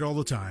people say it all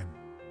the time.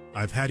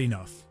 I've had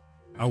enough.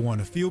 I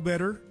want to feel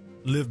better,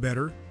 live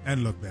better,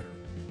 and look better.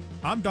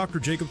 I'm Dr.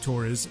 Jacob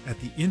Torres at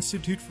the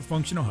Institute for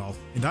Functional Health,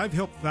 and I've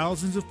helped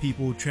thousands of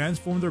people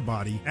transform their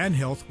body and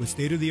health with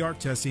state-of-the-art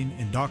testing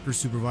and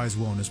doctor-supervised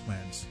wellness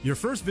plans. Your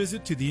first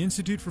visit to the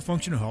Institute for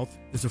Functional Health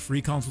is a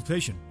free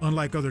consultation.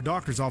 Unlike other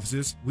doctors'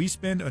 offices, we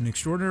spend an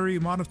extraordinary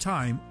amount of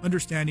time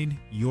understanding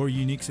your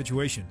unique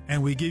situation,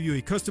 and we give you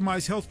a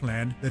customized health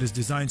plan that is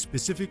designed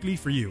specifically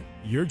for you,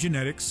 your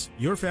genetics,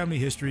 your family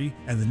history,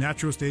 and the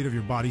natural state of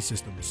your body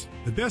systems.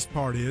 The best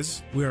part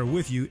is we are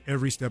with you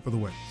every step of the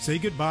way. Say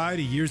goodbye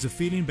to years of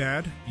feeling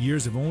bad,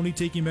 years of only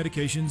taking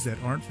medications that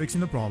aren't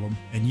fixing the problem,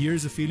 and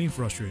years of feeling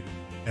frustrated.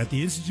 At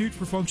the Institute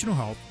for Functional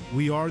Health,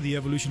 we are the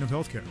evolution of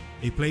healthcare,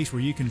 a place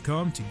where you can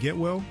come to get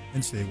well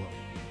and stay well.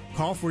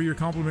 Call for your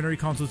complimentary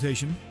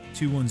consultation,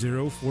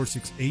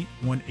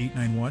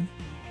 210-468-1891,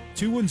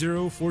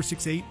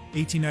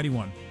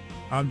 210-468-1891.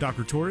 I'm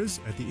Dr. Torres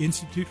at the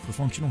Institute for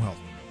Functional Health.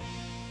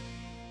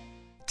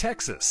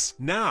 Texas.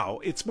 Now,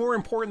 it's more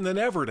important than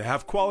ever to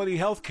have quality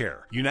health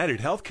care. United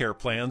Healthcare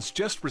Plans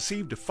just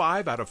received a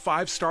 5 out of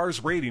 5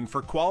 stars rating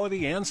for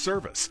quality and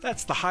service.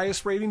 That's the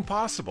highest rating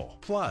possible.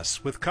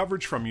 Plus, with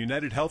coverage from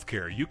United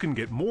Healthcare, you can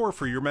get more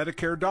for your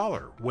Medicare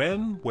dollar,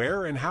 when,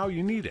 where, and how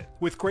you need it.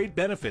 With great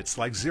benefits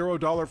like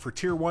 $0 for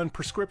Tier 1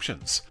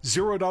 prescriptions,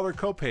 $0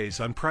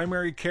 copays on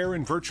primary care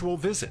and virtual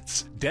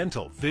visits,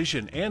 dental,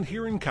 vision, and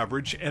hearing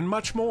coverage, and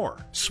much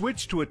more.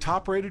 Switch to a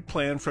top-rated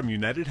plan from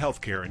United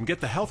Healthcare and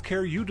get the health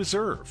care you you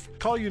deserve.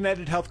 Call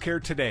United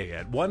Healthcare today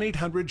at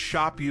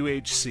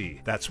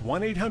 1-800-SHOP-UHC. That's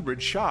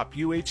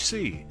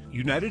 1-800-SHOP-UHC.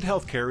 United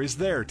Healthcare is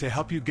there to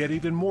help you get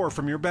even more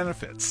from your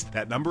benefits.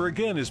 That number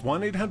again is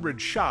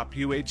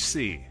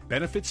 1-800-SHOP-UHC.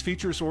 Benefits,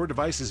 features, or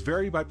devices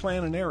vary by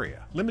plan and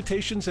area.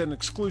 Limitations and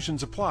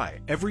exclusions apply.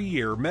 Every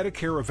year,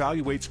 Medicare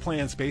evaluates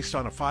plans based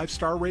on a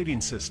 5-star rating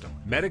system.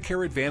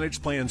 Medicare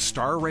Advantage Plan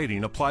star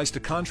rating applies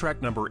to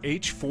contract number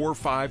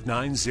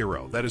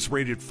H4590 that is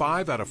rated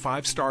 5 out of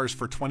 5 stars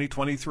for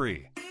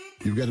 2023.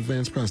 You've got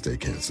advanced prostate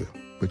cancer,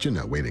 but you're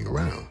not waiting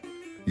around.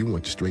 You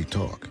want straight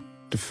talk,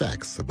 the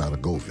facts about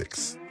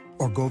Orgovyx.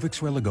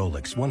 Orgovyx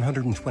Relagolix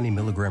 120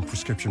 milligram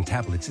prescription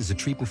tablets is a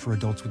treatment for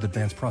adults with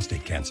advanced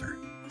prostate cancer.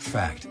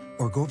 Fact: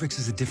 Orgovyx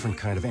is a different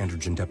kind of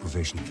androgen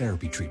deprivation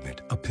therapy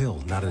treatment, a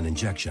pill, not an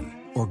injection.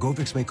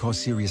 Orgovyx may cause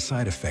serious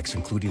side effects,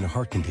 including a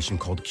heart condition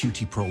called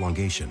QT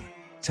prolongation.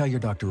 Tell your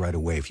doctor right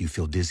away if you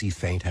feel dizzy,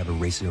 faint, have a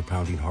racing or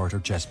pounding heart, or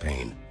chest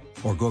pain.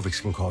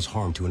 Orgovyx can cause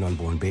harm to an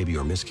unborn baby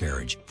or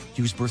miscarriage.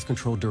 Use birth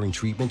control during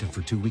treatment and for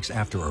 2 weeks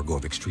after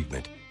Orgovyx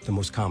treatment. The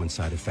most common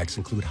side effects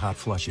include hot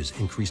flushes,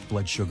 increased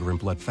blood sugar and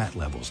blood fat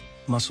levels,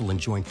 muscle and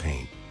joint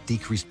pain,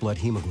 decreased blood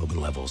hemoglobin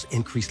levels,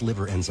 increased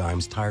liver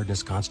enzymes,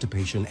 tiredness,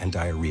 constipation, and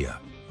diarrhea.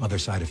 Other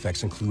side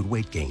effects include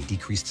weight gain,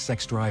 decreased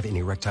sex drive, and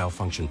erectile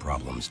function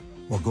problems.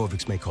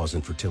 Orgovyx may cause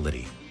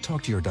infertility.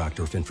 Talk to your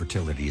doctor if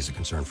infertility is a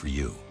concern for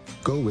you.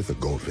 Go with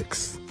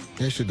Orgovyx.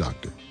 Ask your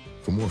doctor.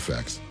 For more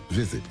facts,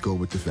 visit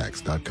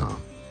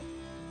gowiththefacts.com.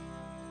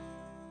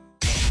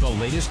 The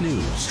latest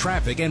news,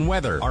 traffic, and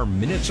weather are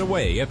minutes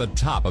away at the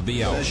top of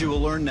the hour. As you will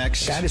learn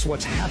next, that is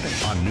what's happening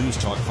on News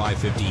Talk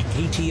 550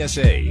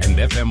 KTSA and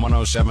FM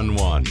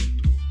 1071.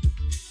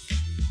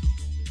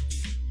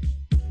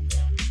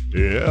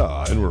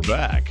 Yeah, and we're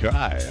back.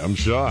 Hi, I'm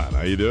Sean.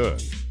 How you doing?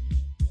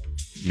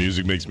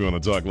 Music makes me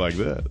want to talk like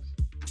this.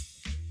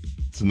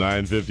 It's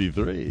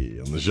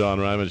 9:53 on the Sean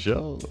Ryman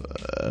Show.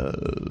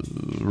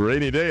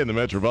 Rainy day in the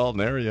metropolitan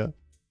area.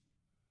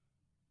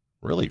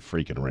 Really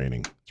freaking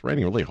raining. It's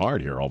raining really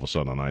hard here all of a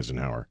sudden on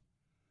Eisenhower.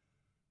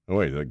 Oh,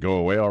 wait, did it go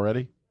away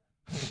already?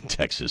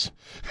 Texas.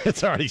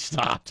 It's already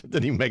stopped. It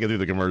didn't even make it through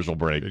the commercial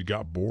break. It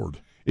got bored.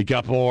 It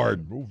got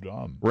bored. It moved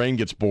on. Rain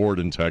gets bored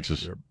in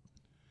Texas. Yep.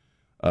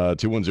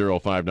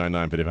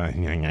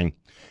 210-599-5599.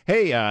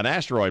 Hey, an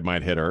asteroid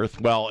might hit Earth.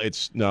 Well,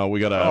 we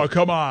got a... Oh,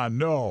 come on,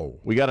 no.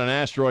 We got an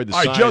asteroid the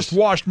I size... just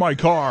washed my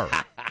car.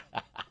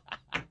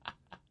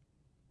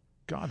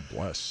 God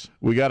bless.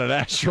 We got an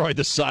asteroid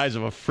the size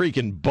of a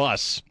freaking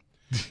bus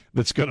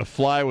that's going to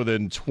fly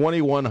within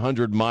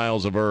 2,100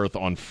 miles of Earth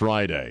on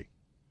Friday.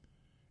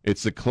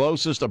 It's the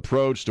closest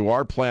approach to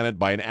our planet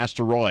by an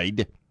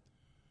asteroid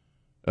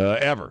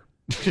ever.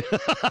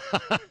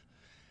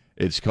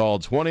 It's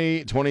called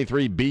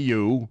 2023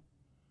 BU.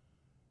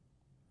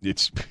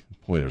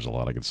 There's a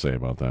lot I could say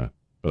about that,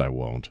 but I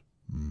won't.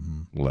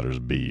 Mm-hmm. Letters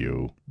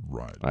BU.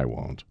 Right. I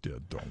won't. Yeah,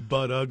 don't.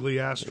 Butt ugly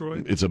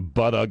asteroid? It's a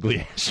butt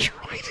ugly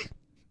asteroid.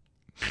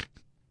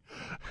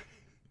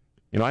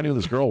 I knew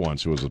this girl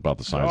once who was about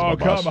the size of a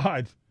bus. Oh, come on.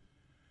 Going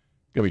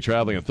to be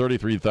traveling at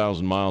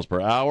 33,000 miles per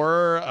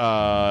hour.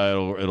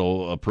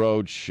 It'll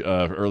approach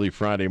early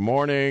Friday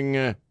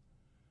morning.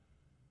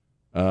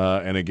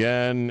 And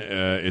again,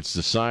 it's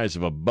the size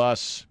of a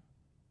bus.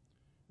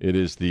 It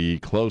is the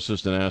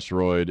closest an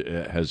asteroid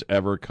has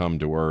ever come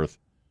to Earth.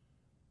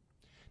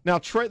 Now,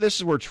 Trey, this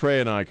is where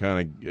Trey and I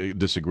kind of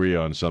disagree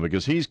on something,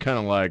 because he's kind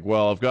of like,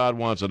 well, if God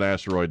wants an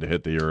asteroid to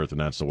hit the Earth,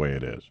 and that's the way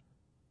it is.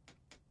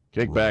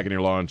 Kick back in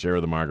your lawn chair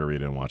with a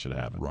margarita and watch it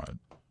happen. Right.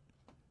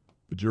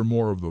 But you're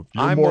more of the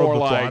I'm more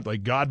thought,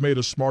 like God made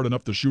us smart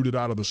enough to shoot it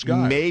out of the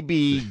sky.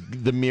 Maybe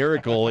the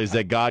miracle is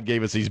that God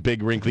gave us these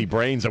big wrinkly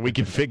brains that we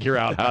can figure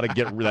out how to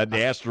get that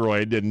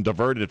asteroid and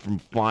divert it from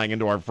flying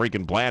into our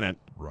freaking planet.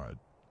 Right.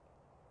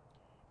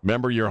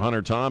 Remember your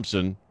Hunter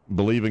Thompson,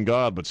 believe in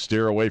God, but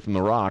steer away from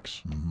the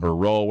rocks, or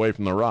row away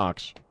from the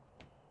rocks.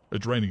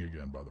 It's raining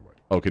again, by the way.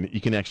 Oh,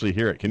 you can actually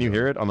hear it. Can you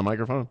hear it on the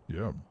microphone?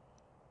 Yeah.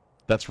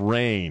 That's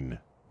rain.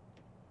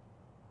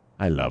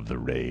 I love the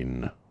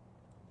rain.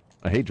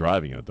 I hate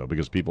driving in it, though,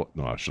 because people...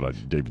 No, should I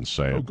even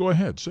say it? Oh, go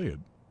ahead. Say it.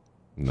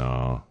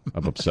 No.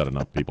 I've upset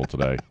enough people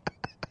today.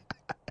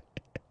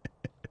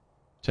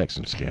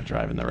 Texans can't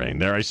drive in the rain.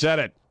 There, I said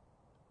it.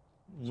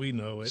 We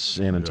know it.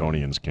 San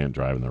Antonians can't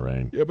drive in the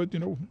rain. Yeah, but, they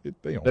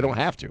don't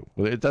have to.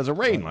 It doesn't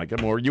rain like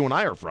where you and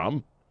I are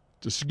from.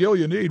 It's a skill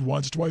you need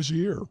once, twice a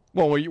year.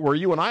 Well, where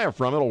you and I are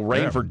from, it'll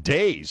rain for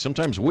days,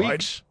 sometimes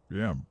weeks. Right.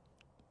 Yeah.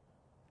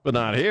 But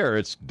not here.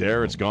 It's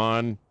there. It's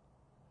gone.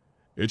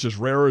 It's as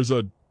rare as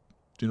an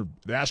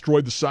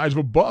asteroid the size of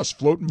a bus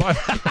floating by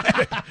the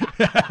planet.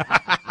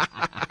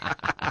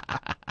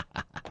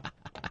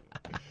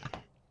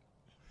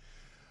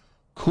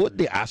 Could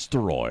the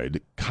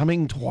asteroid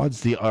coming towards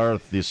the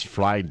Earth this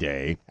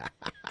Friday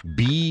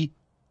be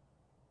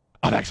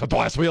an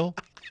extraterrestrial?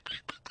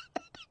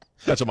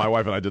 That's what my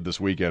wife and I did this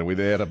weekend.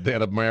 They had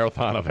a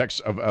marathon of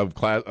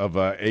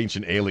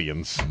Ancient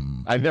Aliens.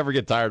 I never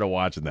get tired of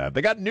watching that.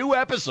 They got new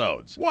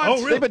episodes. What? Oh,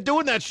 really? They've been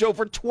doing that show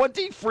for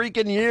 20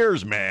 freaking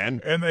years,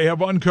 man. And they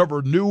have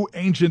uncovered new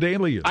Ancient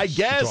Aliens. I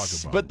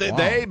guess, but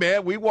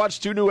man, we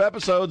watched 2 new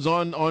episodes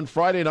on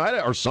Friday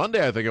night or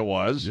Sunday, I think it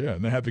was. Yeah,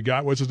 and they have the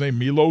guy. What's his name?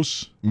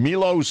 Milos,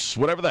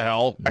 whatever the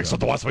hell. Yeah.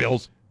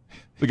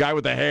 The guy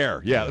with the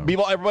hair. Yeah,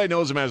 everybody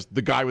knows him as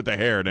the guy with the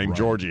hair named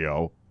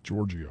Giorgio.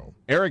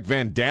 Eric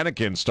Van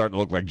Daniken's starting to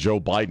look like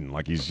Joe Biden,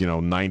 like he's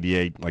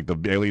 98, like the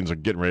aliens are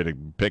getting ready to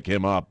pick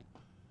him up.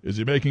 Is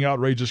he making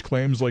outrageous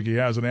claims like he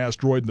has an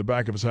asteroid in the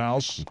back of his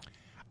house?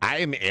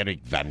 I'm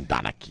Eric Van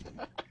Daniken,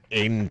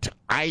 and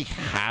I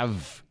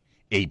have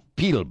a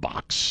pill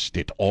box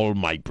that all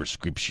my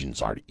prescriptions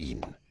are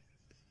in.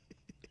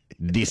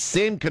 The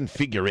same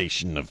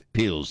configuration of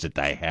pills that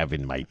I have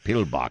in my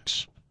pill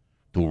box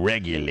to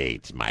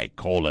regulate my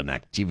colon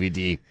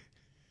activity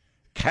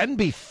can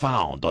be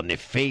found on the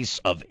face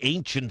of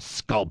ancient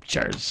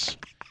sculptures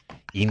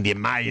in the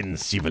Mayan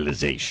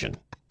civilization.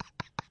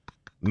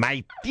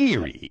 My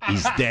theory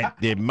is that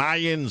the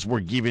Mayans were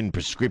given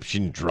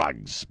prescription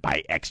drugs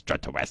by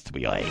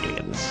extraterrestrial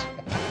aliens.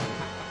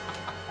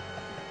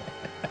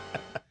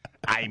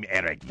 I'm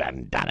Eric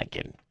Van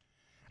Daniken.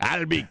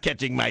 I'll be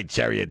catching my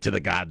chariot to the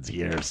gods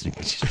here in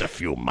just a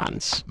few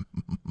months.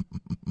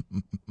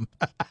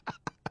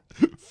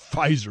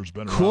 Pfizer's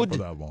been around for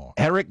that long.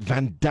 Eric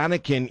Van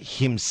Daniken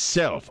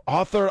himself,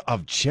 author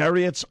of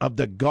Chariots of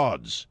the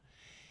Gods,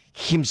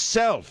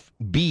 himself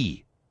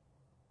be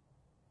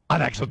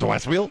an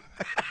extraterrestrial?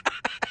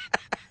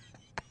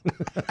 What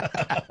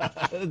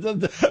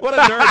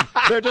a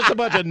nerd. They're just a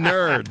bunch of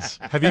nerds.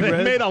 Have you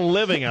made a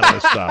living out of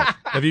this stuff.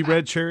 Have you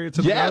read Chariots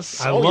of the Gods?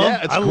 Yes. I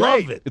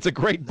love it. It's a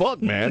great book,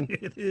 man.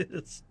 It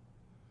is.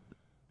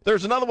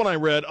 There's another one I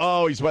read.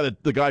 Oh, he's by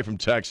the guy from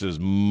Texas,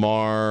 Jim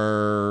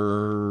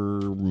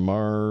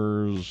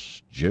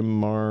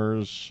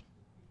Mars.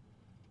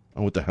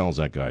 Oh, what the hell's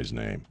that guy's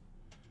name?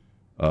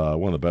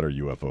 One of the better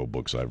UFO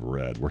books I've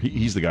read, where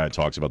he's the guy that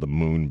talks about the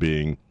moon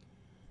being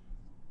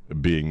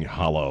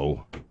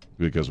hollow,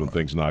 because when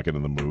things knock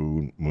into the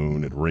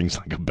moon, it rings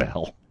like a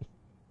bell.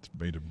 It's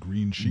made of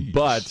green cheese.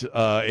 But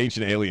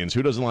Ancient Aliens,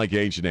 who doesn't like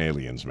Ancient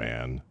Aliens,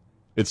 man?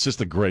 It's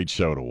just a great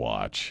show to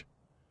watch.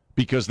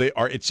 Because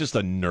it's just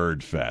a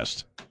nerd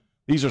fest.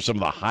 These are some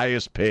of the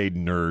highest paid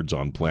nerds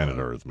on planet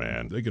Earth,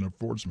 man. They can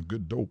afford some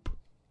good dope.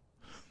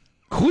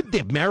 Could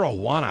the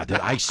marijuana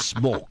that I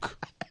smoke,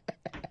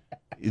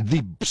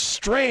 the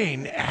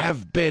strain,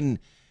 have been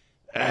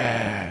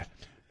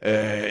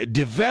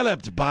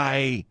developed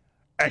by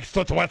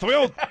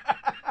extraterrestrials?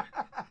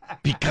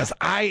 Because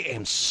I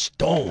am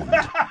stoned.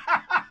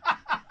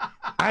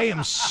 I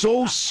am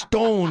so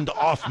stoned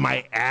off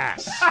my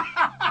ass.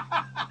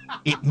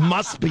 It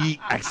must be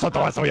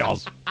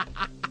extraterrestrials.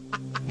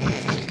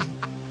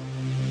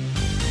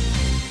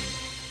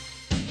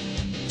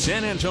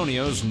 San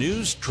Antonio's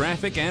news,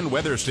 traffic, and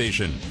weather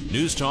station.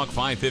 News Talk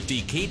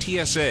 550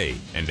 KTSA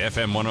and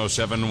FM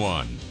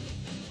 107.1.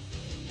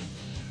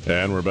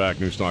 And we're back.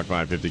 News Talk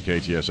 550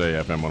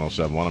 KTSA, FM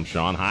 107.1. I'm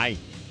Sean. Hi.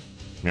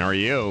 How are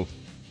you?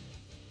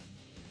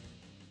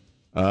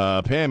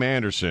 Pam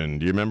Anderson.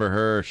 Do you remember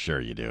her?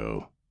 Sure you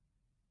do.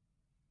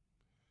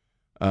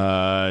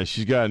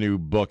 She's got a new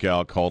book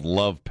out called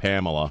Love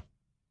Pamela.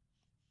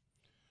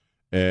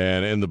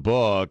 And in the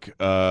book,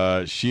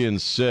 she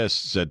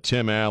insists that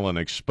Tim Allen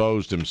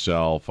exposed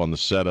himself on the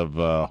set of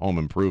Home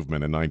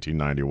Improvement in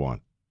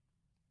 1991.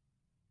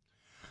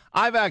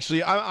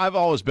 I've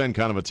always been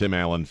kind of a Tim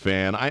Allen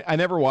fan. I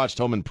never watched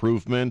Home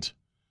Improvement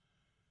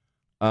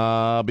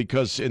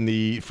because in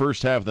the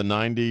first half of the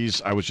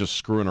 90s, I was just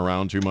screwing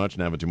around too much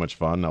and having too much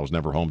fun. I was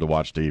never home to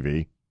watch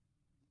TV.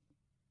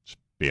 Just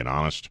being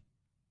honest.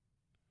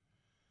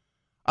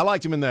 I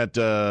liked him in that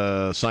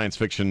science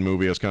fiction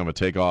movie. It was kind of a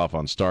takeoff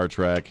on Star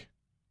Trek.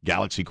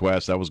 Galaxy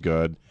Quest, that was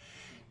good.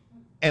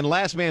 And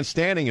Last Man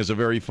Standing is a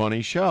very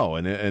funny show.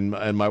 And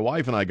my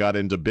wife and I got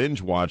into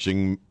binge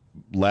watching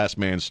Last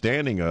Man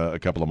Standing a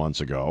couple of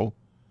months ago.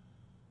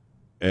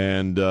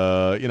 And,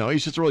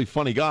 he's just a really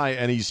funny guy.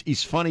 And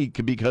he's funny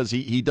because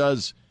he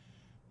does,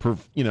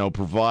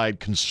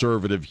 provide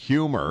conservative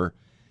humor.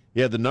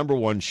 He had the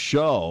 #1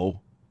 show.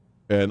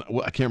 And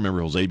I can't remember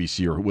if it was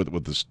ABC or what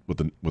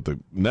the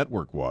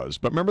network was.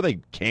 But remember they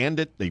canned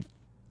it? They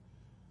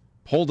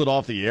pulled it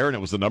off the air, and it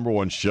was the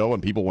 #1 show,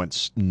 and people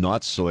went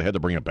nuts, so they had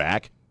to bring it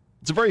back.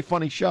 It's a very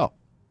funny show.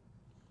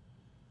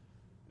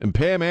 And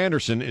Pam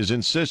Anderson is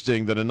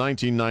insisting that in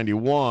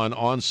 1991,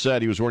 on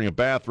set, he was wearing a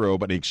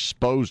bathrobe, and he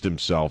exposed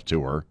himself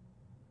to her.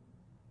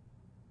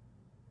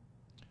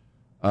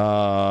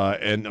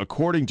 And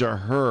according to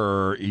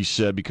her, he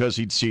said because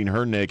he'd seen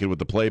her naked with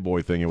the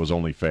Playboy thing, it was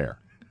only fair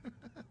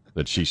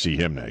that she see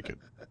him naked.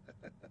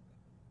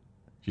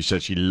 She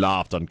said she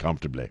laughed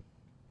uncomfortably.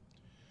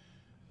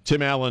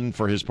 Tim Allen,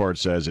 for his part,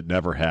 says it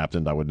never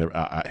happened. I would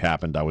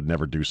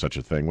never do such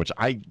a thing, which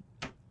I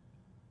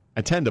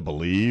tend to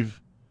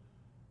believe.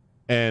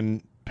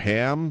 And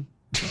Pam,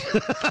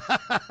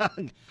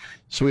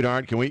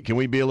 Sweetheart, can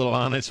we be a little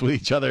honest with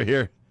each other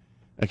here?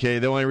 Okay,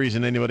 the only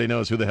reason anybody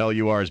knows who the hell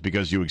you are is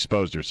because you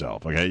exposed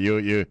yourself. Okay,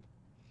 you.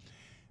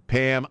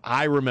 Pam,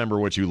 I remember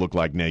what you look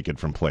like naked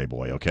from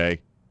Playboy.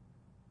 Okay.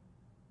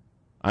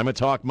 I'm a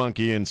talk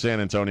monkey in San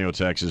Antonio,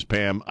 Texas.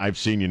 Pam, I've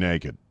seen you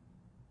naked.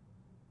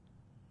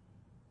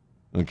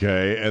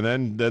 Okay, and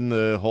then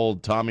the whole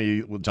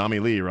Tommy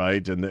Lee,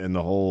 right, and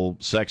the whole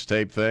sex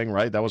tape thing,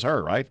 right? That was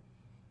her, right?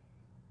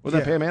 Was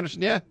that Pam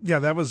Anderson? Yeah. Yeah,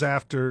 that was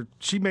after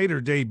she made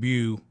her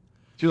debut.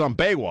 She was on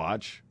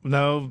Baywatch.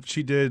 No,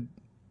 she did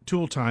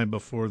Tool Time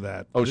before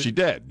that. Oh, she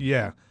did?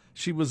 Yeah.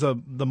 She was the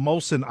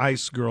Molson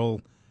Ice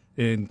girl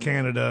in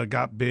Canada,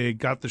 got big,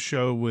 got the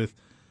show with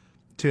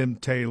Tim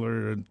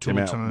Taylor and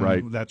Tool Time,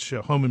 right. That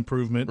show, Home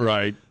Improvement.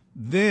 Right.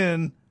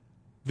 Then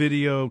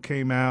Video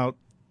came out,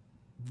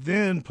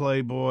 then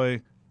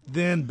Playboy,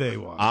 then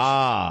Baywatch.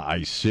 Ah,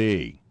 I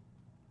see.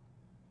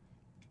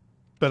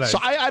 But so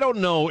I don't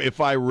know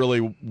if I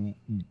really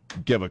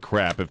give a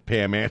crap if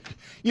Pam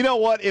you know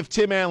what? If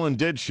Tim Allen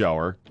did show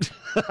her,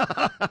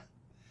 I'm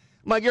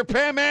like, you're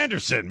Pam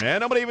Anderson,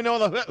 man. Nobody even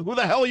know who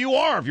the hell you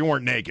are if you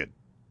weren't naked.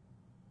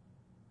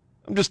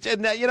 I'm just, you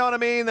know what I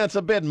mean? That's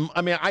a bit,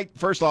 I mean,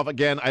 first off,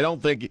 again, I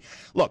don't think,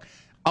 look,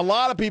 a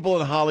lot of people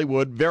in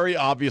Hollywood very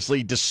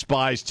obviously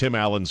despise Tim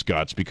Allen's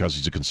guts because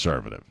he's a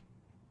conservative.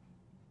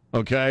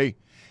 Okay?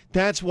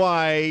 That's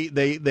why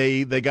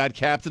they got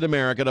Captain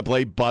America to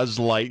play Buzz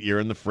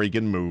Lightyear in the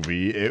freaking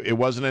movie. It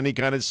wasn't any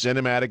kind of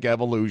cinematic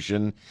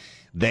evolution.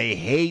 They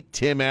hate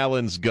Tim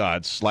Allen's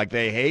guts like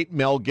they hate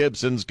Mel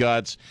Gibson's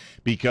guts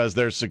because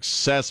they're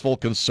successful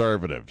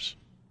conservatives.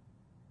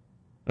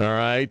 All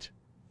right?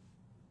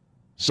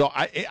 So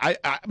I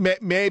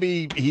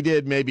maybe he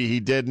did, maybe he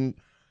didn't.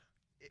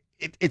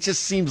 It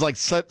just seems like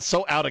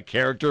so out of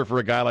character for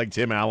a guy like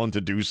Tim Allen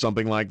to do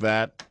something like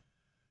that.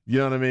 You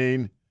know what I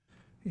mean?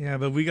 Yeah,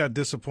 but we got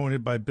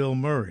disappointed by Bill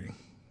Murray.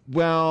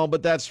 Well,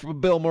 but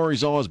Bill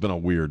Murray's always been a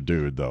weird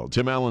dude, though.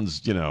 Tim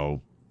Allen's, you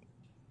know,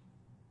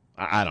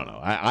 I don't know.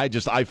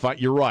 I find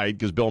you're right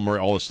because Bill Murray,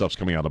 all this stuff's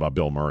coming out about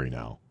Bill Murray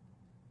now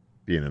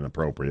being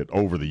inappropriate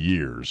over the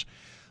years.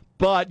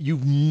 But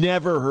you've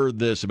never heard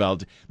this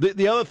about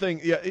the other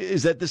thing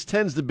is that this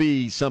tends to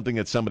be something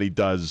that somebody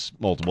does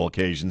multiple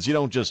occasions. You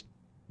don't just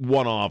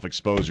one-off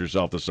expose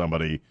yourself to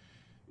somebody.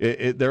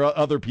 There are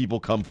other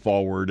people come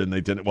forward and they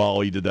didn't.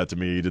 Well, he did that to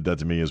me. He did that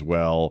to me as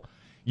well.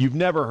 You've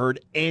never heard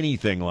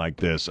anything like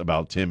this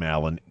about Tim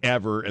Allen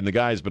ever, and the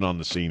guy's been on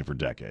the scene for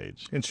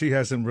decades. And she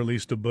hasn't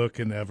released a book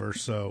in ever,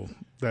 so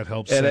that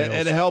helps. And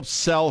it helps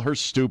sell her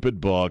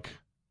stupid book.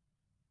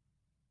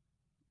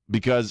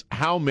 Because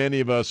how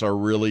many of us are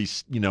really,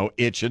 you know,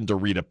 itching to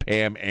read a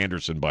Pam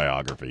Anderson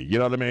biography? You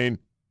know what I mean?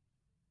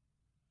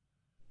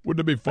 Wouldn't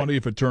it be funny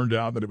if it turned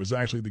out that it was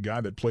actually the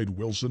guy that played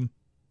Wilson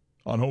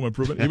on Home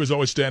Improvement? He was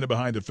always standing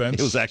behind the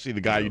fence. It was actually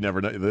the guy you never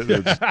know.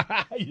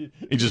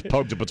 He just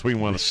poked it between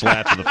one of the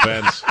slats of the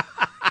fence.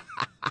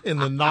 In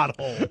the knot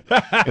hole.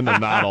 In the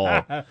knot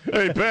hole.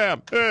 Hey,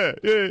 Pam.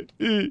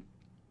 Hey.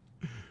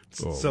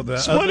 So the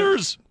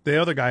Splitters.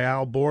 The other guy,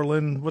 Al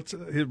Borland,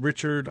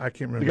 Richard? I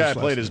can't remember. The guy his that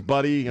played name. his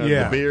buddy,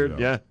 the beard.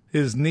 Yeah.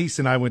 His niece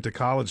and I went to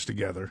college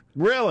together.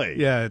 Really?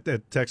 Yeah,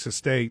 at Texas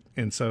State,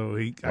 and so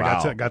I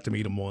got to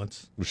meet him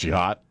once. Was she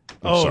hot?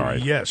 I'm sorry.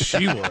 Yes,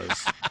 she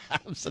was.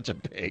 I'm such a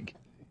pig.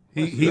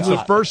 He's the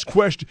first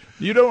question.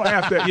 You don't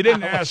have to. You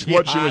didn't ask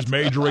what she was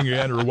majoring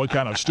in or what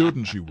kind of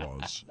student she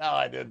was. No,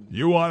 I didn't.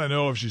 You want to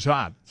know if she's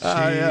hot.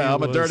 Yeah,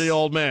 I'm a dirty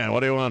old man. What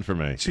do you want from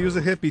me? She was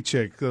a hippie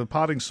chick,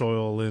 potting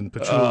soil in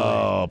patchouli.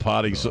 Oh,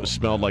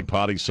 smelled like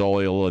potting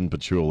soil and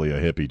patchouli, a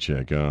hippie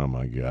chick. Oh,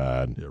 my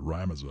God. Yeah,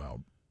 rhyme is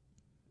out.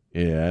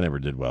 Yeah, I never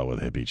did well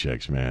with hippie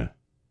chicks, man.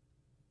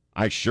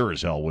 I sure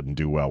as hell wouldn't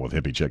do well with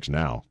hippie chicks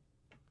now.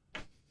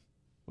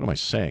 What am I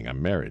saying?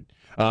 I'm married.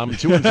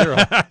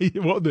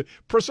 210. Well,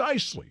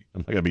 precisely. I'm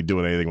not going to be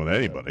doing anything with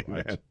anybody,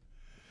 man.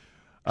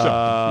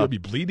 So you'll be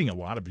bleeding a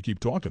lot if you keep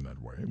talking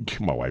that way.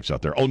 My wife's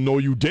out there. Oh, no,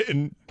 you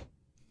didn't.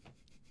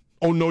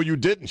 Oh, no, you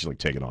didn't. She's like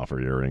taking off her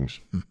earrings.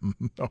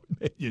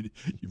 You've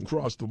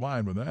crossed the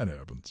line when that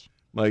happens.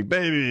 Like,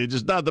 baby,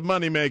 just not the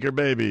moneymaker,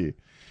 baby.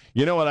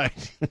 You know what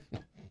Moneymaker.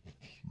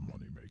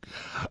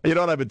 You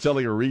know what I've been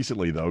telling her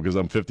recently, though, because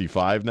I'm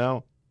 55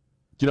 now?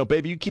 You know,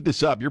 baby, you keep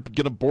this up. You're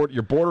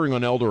bordering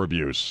on elder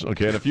abuse,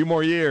 okay? In a few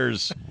more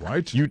years,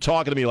 right? You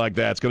talking to me like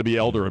that, it's going to be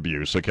elder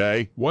abuse,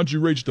 okay? Once you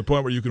reach the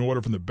point where you can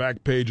order from the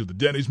back page of the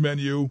Denny's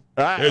menu,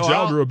 it's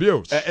elder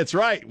abuse. It's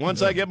right.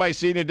 Once I get my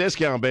senior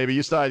discount, baby,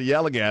 you start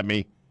yelling at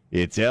me,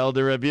 it's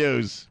elder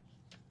abuse.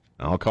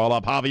 I'll call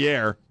up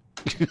Javier.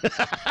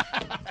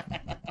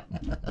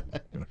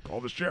 Gonna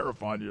call the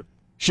sheriff on you.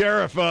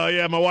 Sheriff,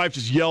 yeah, my wife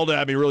just yelled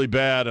at me really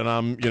bad, and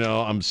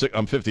I'm sick.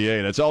 I'm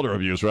 58. It's elder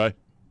abuse, right?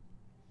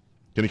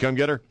 Can you come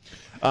get her?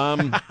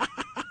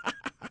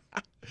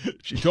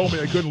 She told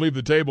me I couldn't leave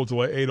the table till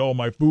I ate all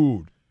my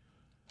food.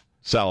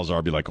 Salazar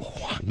would be like,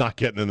 oh, I'm not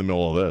getting in the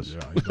middle of this.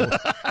 Yeah,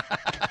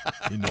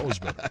 he knows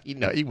better.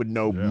 He would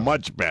know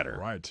much better.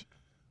 Right.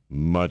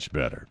 Much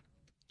better.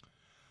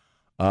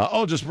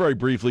 Just very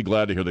briefly,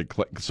 glad to hear that.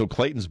 So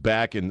Clayton's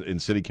back in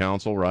city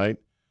council, right?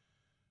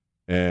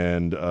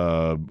 And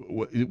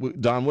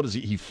Don, what is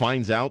he? He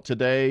finds out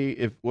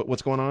today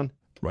what's going on?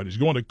 Right, he's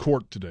going to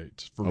court today.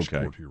 It's first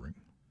court hearing.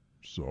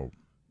 So,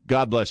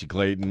 God bless you,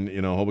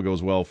 Clayton. Hope it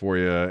goes well for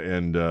you.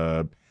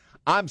 And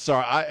I'm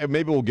sorry.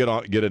 Maybe we'll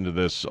get into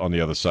this on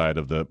the other side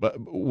of the. But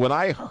when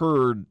I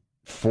heard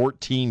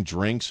 14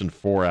 drinks in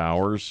 4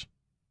 hours,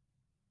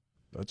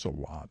 that's a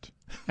lot.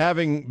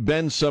 Having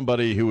been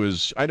somebody who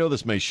is, I know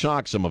this may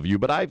shock some of you,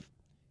 but I've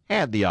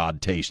had the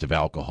odd taste of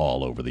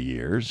alcohol over the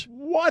years.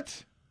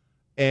 What?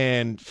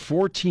 And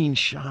 14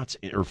 shots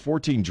or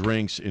 14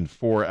 drinks in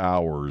 4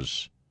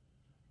 hours.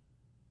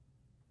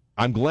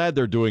 I'm glad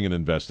they're doing an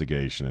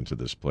investigation into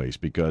this place,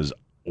 because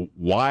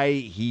why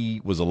he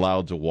was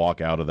allowed to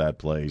walk out of that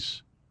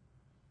place.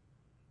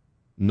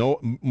 No.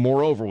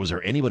 Moreover, was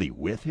there anybody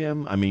with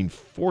him? I mean,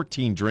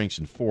 14 drinks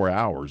in 4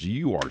 hours.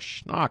 You are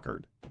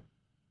schnockered.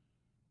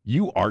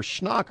 You are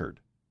schnockered.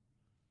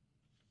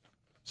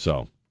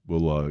 So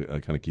we'll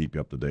kind of keep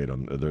you up to date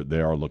on. They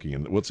are looking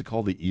in. What's it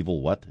called? The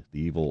evil what? The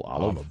evil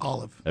olive.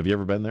 Olive. Have you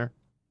ever been there?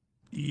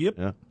 Yep.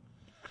 Yeah.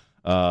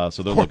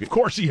 So they're looking. Of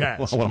course he has.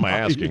 What am I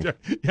asking?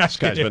 This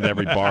guy's been to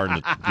every bar in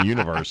the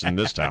universe in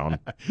this town.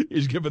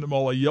 He's giving them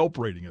all a Yelp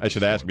rating. I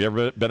should ask, have you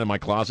ever been in my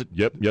closet?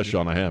 Yep. Yes,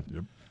 Sean, I have.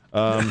 Yep.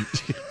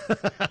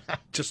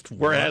 Just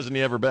where once. hasn't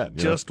he ever been?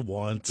 Just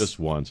once. Just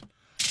once.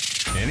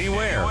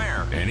 Anywhere.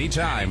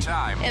 Anytime.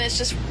 And it's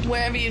just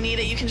wherever you need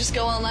it, you can just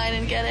go online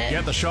and get it.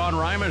 Get the Sean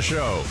Rima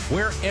Show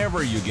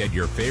wherever you get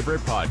your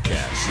favorite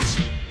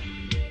podcasts.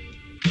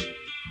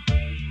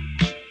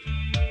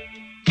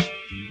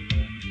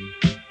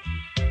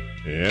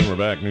 And we're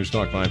back. News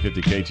Talk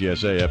 550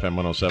 KTSA FM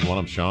 107.1.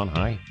 I'm Sean.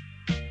 Hi.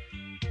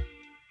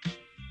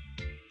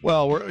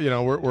 Well,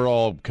 we're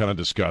all kind of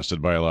disgusted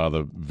by a lot of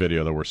the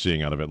video that we're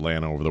seeing out of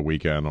Atlanta over the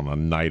weekend on a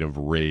night of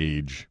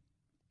rage.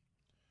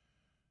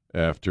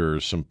 After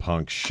some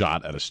punk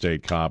shot at a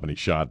state cop and he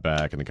shot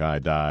back and the guy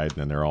died. And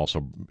then they're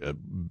also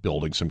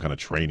building some kind of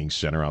training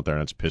center out there,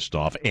 and it's pissed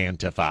off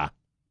Antifa.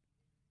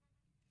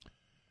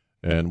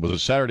 And was it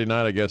Saturday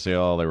night? I guess they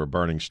were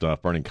burning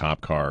stuff, burning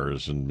cop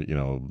cars, and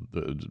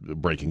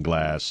breaking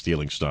glass,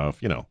 stealing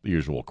stuff. The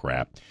usual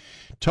crap.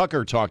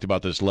 Tucker talked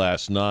about this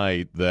last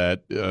night,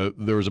 that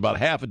there was about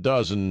half a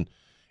dozen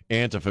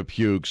Antifa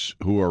pukes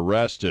who were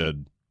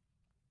arrested,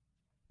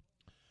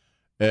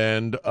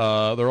 and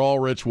they're all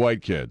rich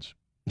white kids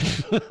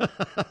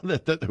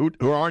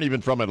who aren't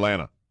even from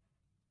Atlanta.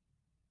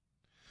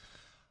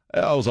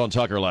 I was on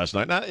Tucker last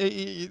night. Now,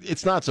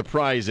 it's not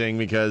surprising,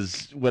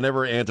 because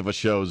whenever Antifa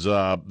shows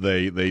up,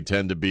 they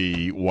tend to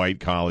be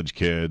white college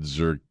kids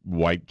or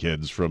white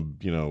kids from,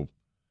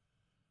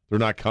 they're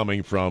not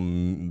coming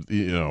from,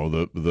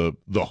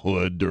 the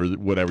hood or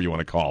whatever you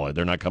want to call it.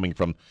 They're not coming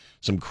from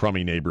some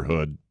crummy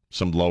neighborhood,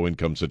 some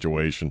low-income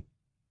situation,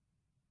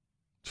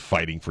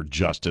 fighting for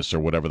justice or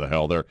whatever the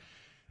hell.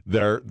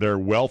 They're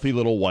wealthy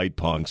little white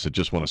punks that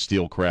just want to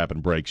steal crap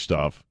and break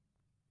stuff.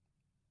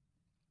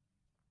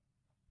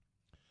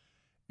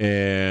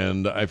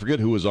 And I forget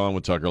who was on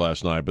with Tucker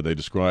last night, but they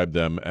described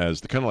them as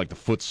kind of like the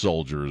foot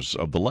soldiers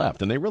of the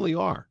left, and they really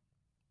are.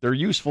 They're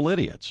useful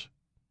idiots.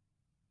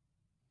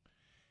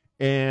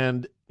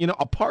 And,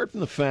 apart from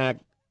the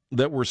fact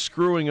that we're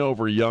screwing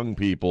over young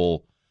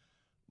people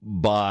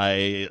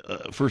by,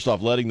 first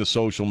off, letting the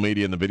social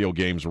media and the video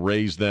games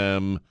raise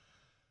them,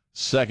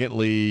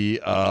 secondly,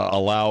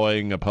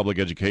 allowing a public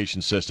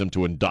education system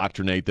to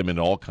indoctrinate them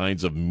into all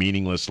kinds of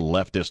meaningless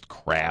leftist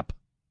crap,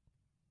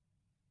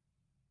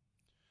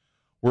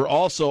 we're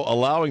also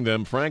allowing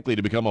them, frankly,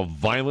 to become a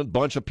violent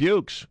bunch of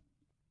pukes.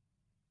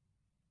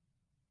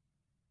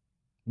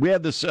 We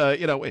had this, and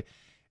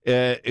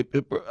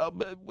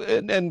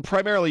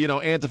primarily,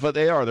 Antifa,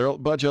 they're a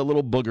bunch of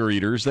little booger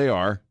eaters. They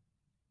are.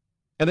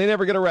 And they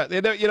never get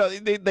arrested.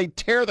 They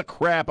tear the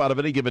crap out of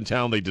any given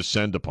town they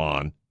descend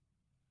upon,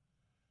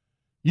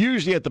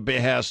 usually at the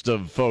behest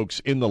of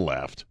folks in the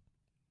left.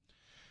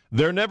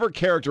 They're never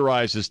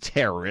characterized as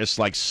terrorists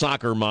like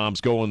soccer moms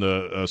going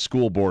to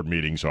school board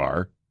meetings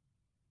are.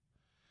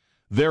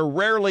 They're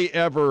rarely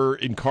ever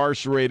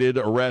incarcerated,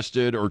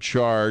 arrested, or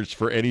charged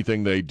for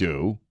anything they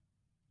do,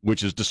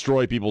 which is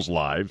destroy people's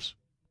lives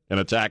and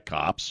attack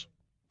cops,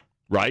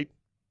 right?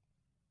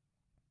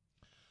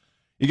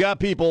 You got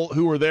people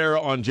who were there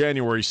on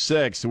January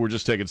 6th who were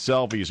just taking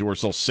selfies, who were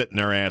still sitting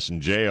their ass in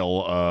jail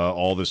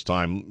all this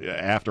time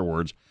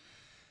afterwards.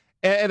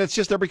 And it's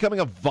just they're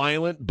becoming a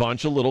violent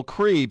bunch of little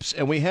creeps.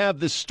 And we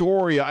have this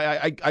story.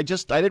 I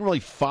didn't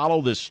really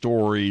follow this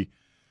story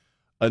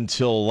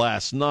until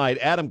last night.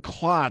 Adam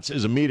Klotz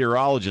is a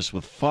meteorologist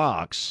with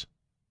Fox.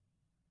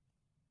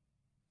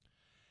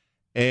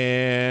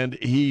 And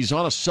he's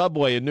on a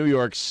subway in New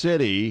York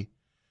City,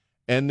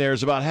 and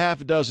there's about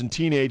half a dozen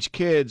teenage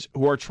kids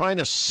who are trying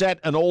to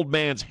set an old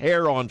man's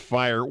hair on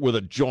fire with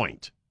a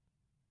joint.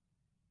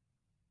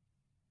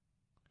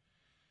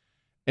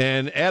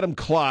 And Adam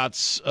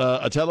Klotz,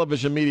 a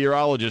television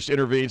meteorologist,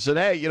 intervened and said,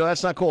 hey,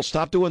 that's not cool.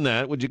 Stop doing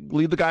that. Would you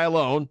leave the guy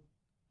alone?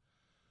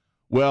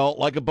 Well,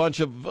 like a bunch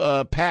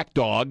of pack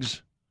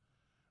dogs,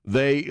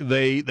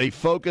 they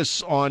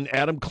focus on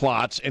Adam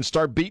Klotz and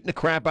start beating the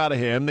crap out of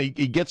him. He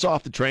gets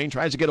off the train,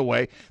 tries to get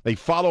away. They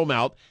follow him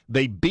out.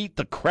 They beat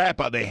the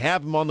crap out. They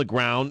have him on the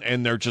ground,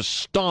 and they're just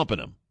stomping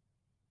him.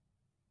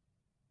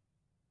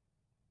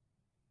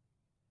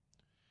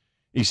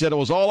 He said it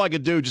was all I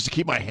could do just to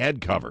keep my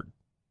head covered.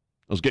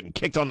 I was getting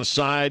kicked on the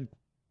side.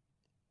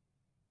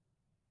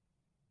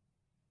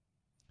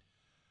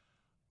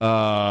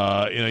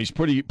 He's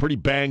pretty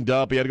banged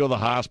up. He had to go to the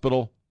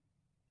hospital.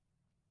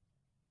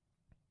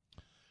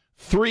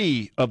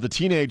 3 of the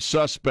teenage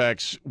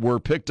suspects were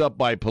picked up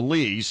by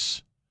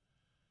police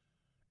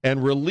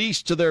and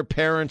released to their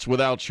parents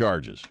without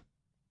charges.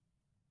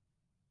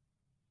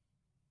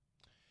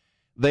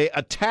 They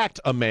attacked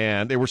a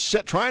man. They were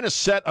trying to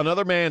set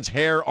another man's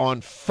hair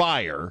on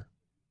fire.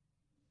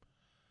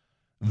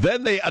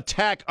 Then they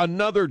attack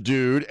another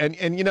dude. And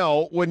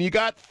when you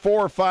got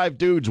 4 or 5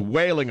 dudes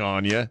wailing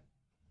on you,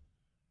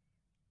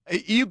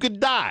 you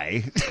could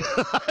die.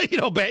 It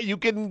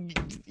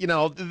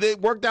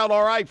worked out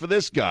all right for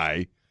this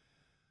guy.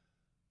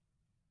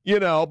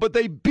 But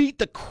they beat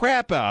the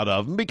crap out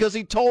of him because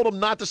he told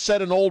them not to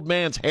set an old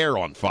man's hair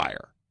on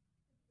fire.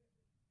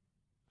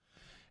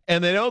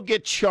 And they don't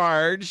get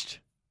charged,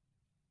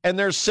 and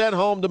they're sent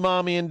home to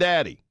mommy and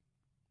daddy.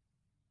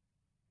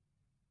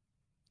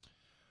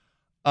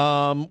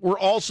 We're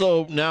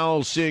also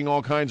now seeing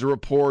all kinds of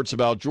reports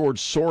about George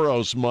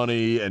Soros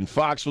money, and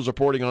Fox was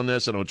reporting on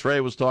this, and O'Trey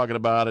was talking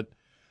about it,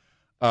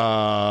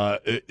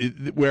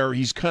 where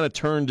he's kind of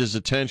turned his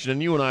attention,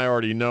 and you and I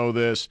already know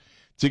this,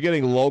 to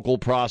getting local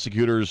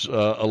prosecutors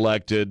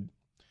elected.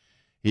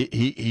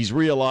 He's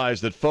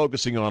realized that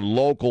focusing on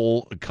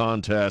local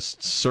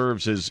contests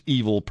serves his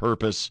evil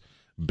purpose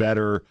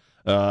better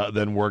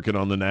than working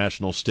on the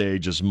national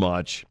stage as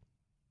much.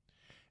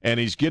 And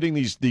he's getting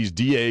these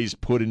DAs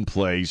put in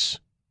place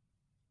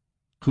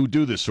who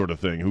do this sort of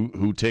thing,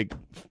 who take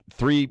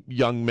 3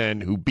 young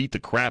men who beat the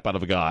crap out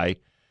of a guy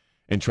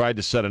and tried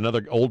to set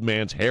another old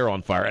man's hair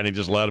on fire, and he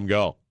just let him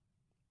go.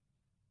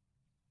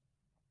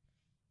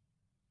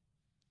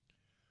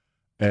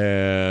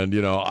 And,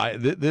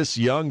 this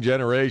young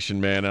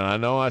generation, man, and I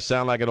know I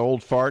sound like an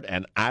old fart,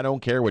 and I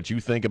don't care what you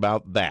think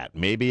about that.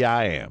 Maybe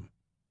I am.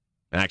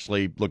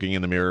 Actually, looking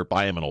in the mirror,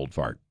 I am an old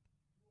fart.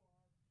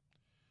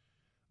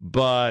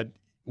 But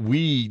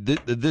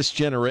this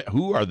generation,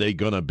 who are they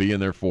going to be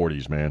in their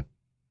 40s, man?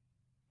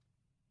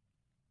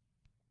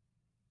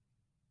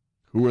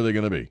 Who are they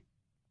going to be?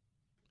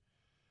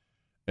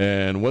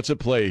 And what's at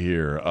play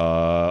here?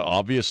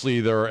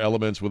 Obviously, there are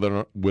elements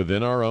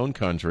within our own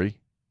country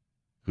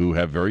who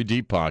have very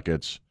deep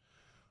pockets,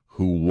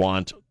 who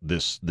want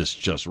this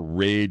just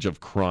rage of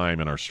crime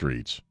in our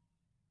streets.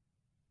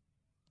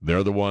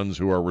 They're the ones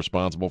who are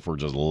responsible for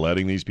just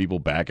letting these people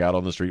back out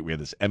on the street. We had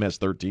this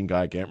MS-13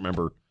 guy, I can't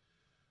remember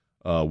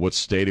what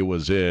state he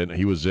was in,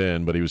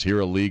 but he was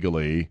here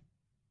illegally.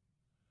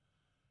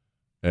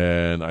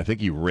 And I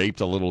think he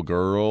raped a little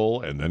girl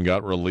and then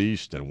got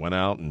released and went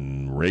out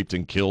and raped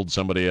and killed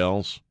somebody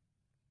else.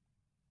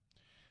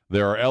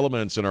 There are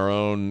elements in our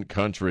own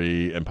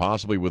country and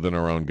possibly within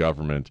our own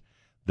government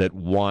that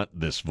want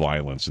this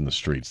violence in the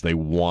streets. They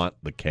want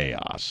the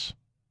chaos.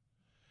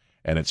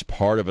 And it's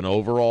part of an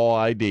overall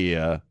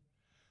idea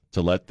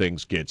to let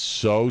things get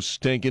so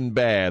stinking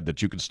bad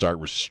that you can start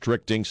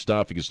restricting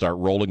stuff. You can start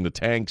rolling the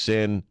tanks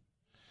in.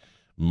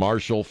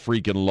 Martial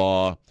freaking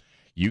law.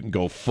 You can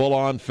go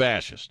full-on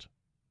fascist.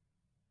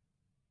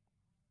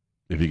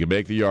 If you can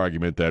make the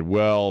argument that,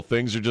 well,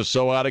 things are just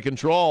so out of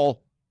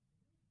control.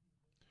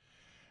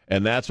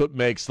 And that's what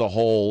makes the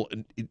whole,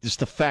 just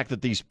the fact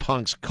that these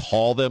punks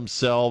call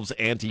themselves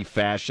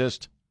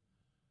anti-fascist,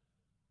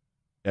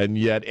 and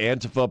yet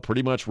Antifa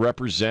pretty much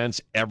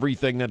represents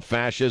everything that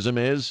fascism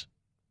is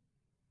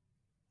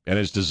and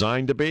is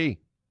designed to be.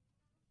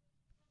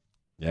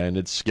 And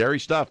it's scary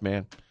stuff,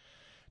 man.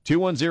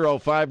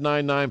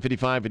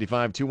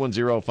 210-599-5555,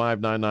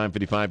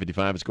 210-599-5555.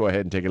 Let's go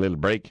ahead and take a little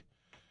break.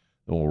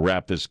 Then we'll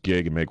wrap this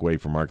gig and make way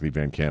for Markley,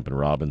 Van Camp, and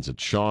Robbins.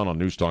 It's Sean on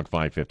Newstalk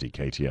 550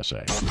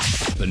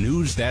 KTSA. The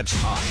news that's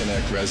hot.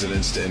 Connect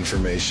residents to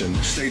information.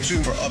 Stay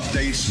tuned for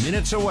updates.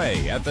 Minutes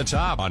away at the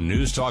top on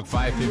Newstalk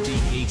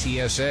 550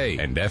 KTSA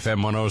and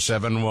FM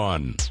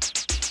 1071.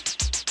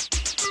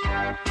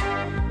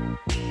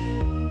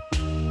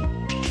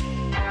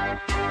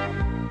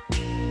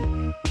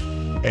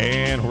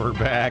 And we're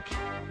back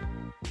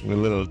with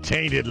a little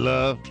Tainted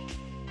Love.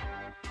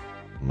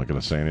 I'm not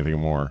going to say anything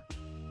more.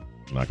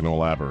 I'm not going to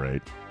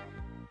elaborate.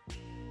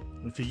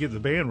 If you get the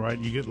band right,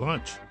 you get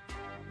lunch.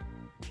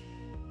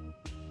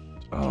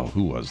 Oh,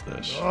 who was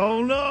this?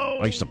 Oh, no.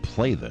 I used to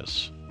play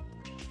this.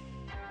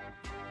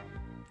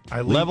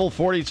 I Level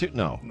 42?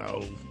 No.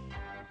 No.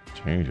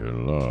 Tainted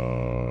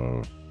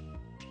Love.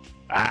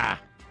 I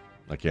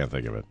can't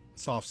think of it.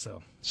 Soft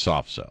Cell.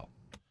 Soft Cell.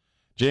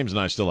 James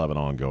and I still have an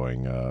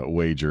ongoing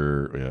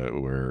wager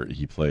where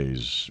he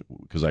plays,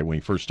 because when he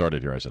first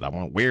started here, I said, I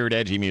want weird,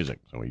 edgy music.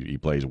 So he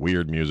plays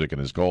weird music,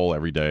 and his goal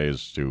every day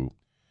is to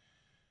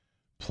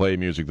play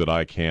music that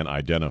I can't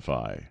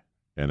identify.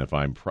 And if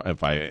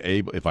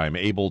I'm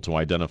able to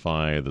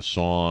identify the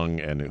song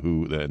and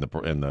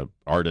the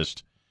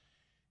artist,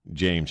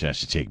 James has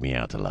to take me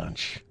out to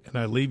lunch. And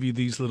I leave you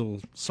these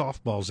little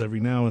softballs every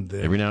now and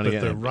then. Every now and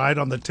again. They're right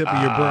on the tip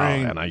of your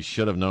brain. And I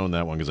should have known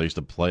that one because I used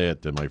to play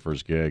it in my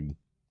first gig.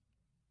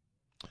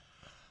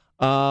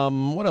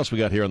 What else we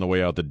got here on the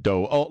way out the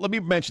door? Oh, let me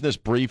mention this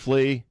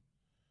briefly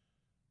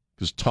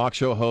because talk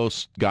show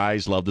hosts,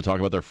 guys, love to talk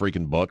about their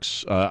freaking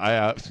books.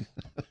 I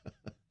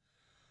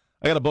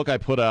got a book I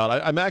put out.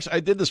 I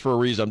did this for a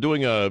reason. I'm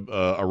doing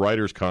a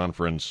writers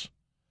conference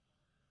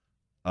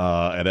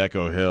at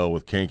Echo Hill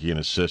with Kinky and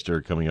his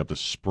sister coming up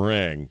this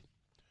spring,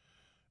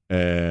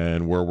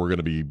 and where we're going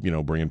to be,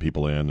 bringing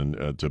people in and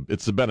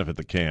it's to benefit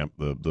the camp,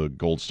 the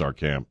Gold Star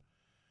camp,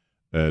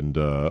 and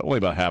only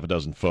about half a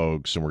dozen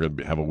folks, and we're going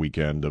to have a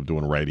weekend of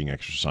doing writing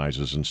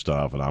exercises and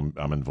stuff, and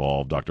I'm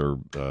involved. Dr.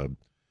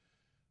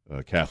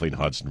 Kathleen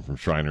Hudson from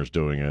Shriners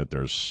doing it.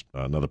 There's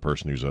another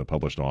person who's a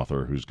published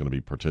author who's going to be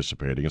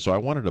participating, and so I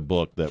wanted a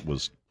book that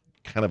was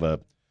kind of a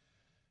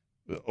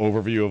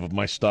overview of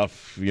my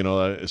stuff,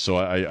 so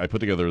I put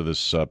together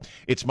this.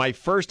 It's my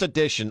first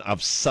edition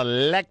of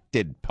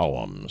selected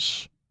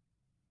poems.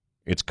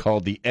 It's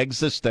called The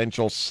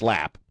Existential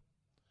Slap.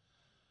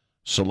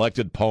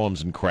 Selected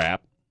Poems and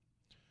Crap.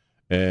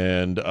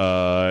 And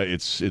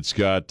it's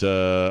got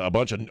a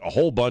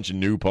whole bunch of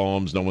new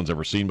poems no one's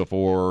ever seen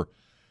before,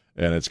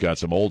 and it's got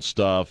some old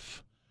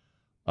stuff.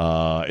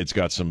 It's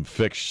got some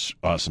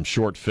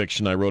short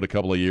fiction I wrote a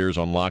couple of years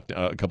ago on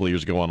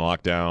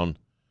lockdown.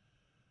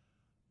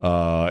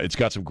 It's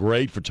got some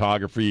great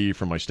photography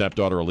from my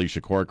stepdaughter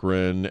Alicia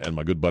Corcoran and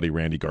my good buddy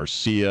Randy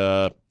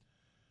Garcia,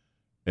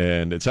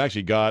 and it's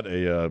actually got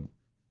a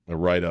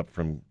write-up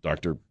from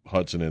Dr.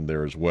 Hudson in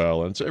there as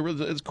well, and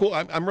it's cool.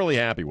 I'm really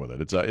happy with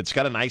it. It's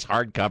got a nice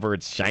hardcover.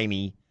 It's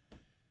shiny.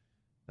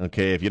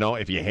 Okay, if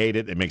you hate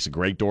it, it makes a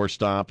great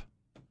doorstop.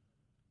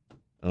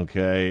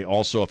 Okay.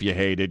 Also, if you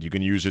hate it, you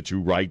can use it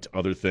to write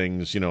other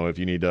things. If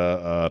you need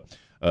a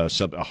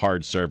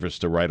hard surface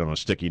to write on a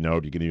sticky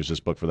note, you can use this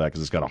book for that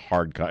because it's got a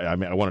hard. I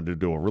wanted to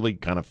do a really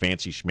kind of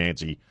fancy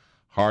schmancy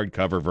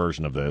hardcover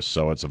version of this,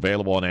 so it's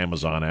available on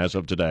Amazon as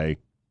of today.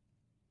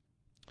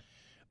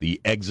 The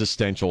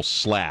Existential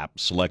Slap: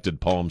 Selected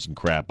Poems and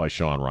Crap by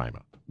Sean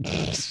Rima.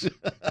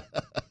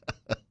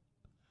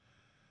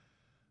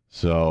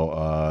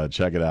 So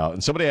check it out.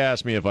 And somebody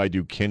asked me if I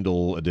do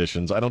Kindle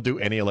editions. I don't do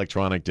any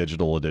electronic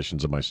digital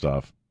editions of my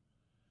stuff.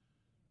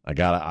 I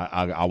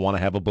want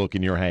to have a book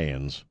in your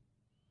hands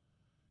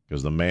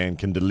because the man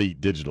can delete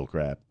digital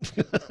crap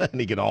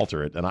and he can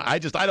alter it. And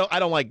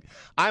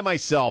I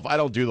myself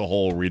don't do the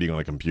whole reading on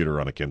a computer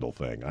on a Kindle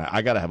thing.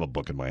 I got to have a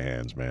book in my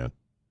hands, man.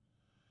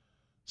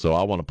 So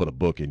I want to put a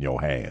book in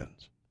your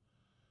hands.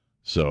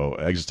 So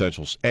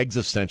Existential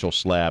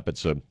Slap.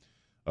 It's a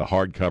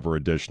hardcover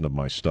edition of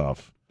my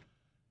stuff.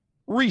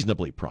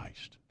 Reasonably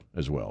priced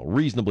as well.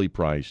 Reasonably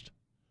priced.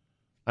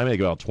 I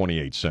make about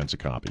 28 cents a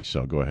copy,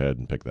 so go ahead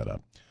and pick that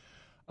up.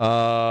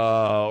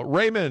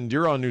 Raymond,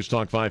 you're on News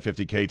Talk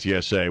 550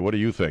 KTSA. What are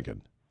you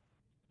thinking?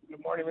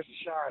 Good morning, Mr.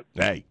 Sean.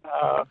 Hey.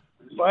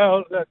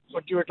 Well, that's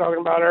what you were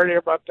talking about earlier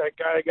about that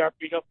guy that got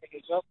beat up in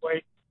the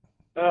subway.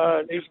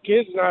 These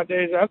kids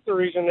nowadays, that's the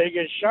reason they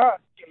get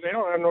shot, because they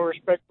don't have no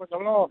respect for the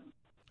law.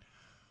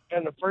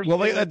 And the first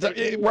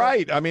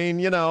right. I mean,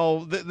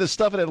 the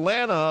stuff in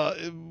Atlanta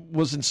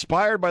was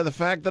inspired by the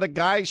fact that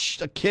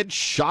a kid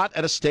shot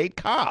at a state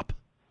cop.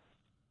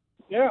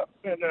 Yeah,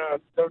 and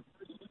the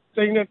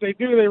thing that they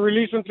do, they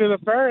release them to the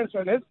parents,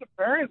 and it's the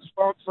parents'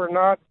 fault for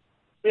not,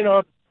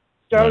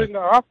 telling the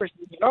officers,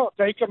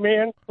 take them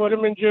in, put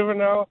them in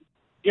juvenile,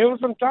 give them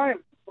some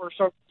time for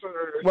some.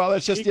 Well,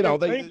 it's just think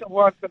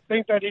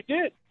that he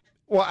did.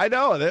 Well, I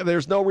know.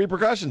 There's no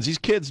repercussions. These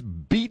kids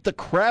beat the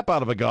crap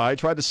out of a guy,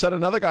 tried to set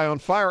another guy on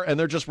fire, and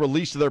they're just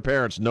released to their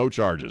parents. No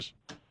charges.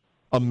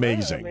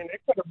 Amazing. Yeah, I mean,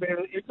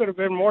 it could have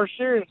been more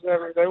serious.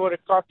 They would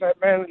have caught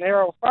that man's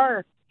hair on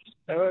fire.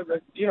 Then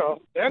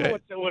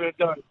what they would have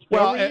done.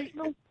 Well,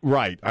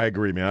 right. I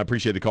agree, man. I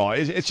appreciate the call.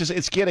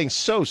 It's getting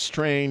so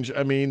strange.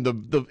 I mean,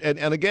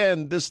 and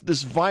again,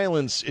 this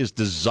violence is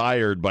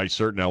desired by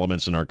certain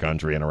elements in our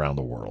country and around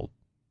the world.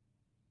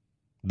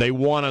 They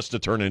want us to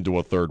turn into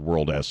a third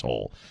world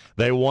asshole.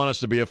 They want us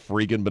to be a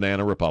freaking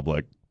banana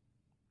republic.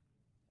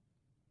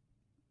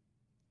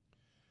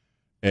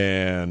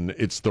 And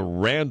it's the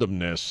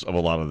randomness of a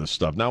lot of this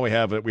stuff. Now we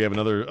have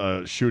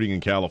another shooting in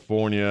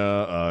California.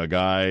 A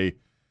guy,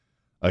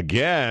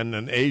 again,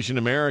 an Asian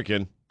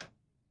American.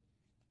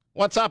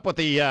 What's up with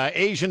the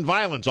Asian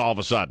violence all of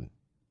a sudden?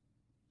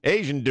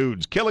 Asian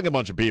dudes killing a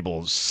bunch of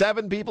people.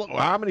 7 people.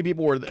 How many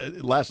people were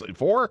last?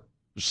 4?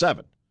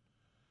 7.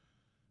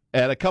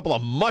 At a couple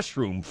of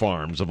mushroom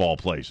farms, of all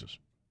places.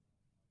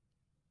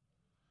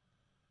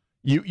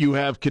 You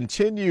have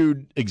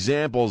continued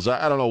examples,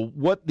 I don't know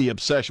what the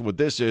obsession with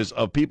this is,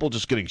 of people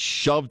just getting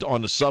shoved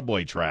on the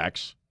subway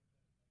tracks.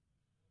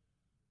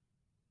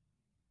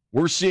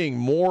 We're seeing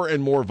more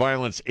and more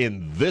violence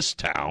in this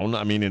town.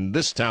 I mean, in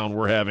this town,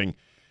 we're having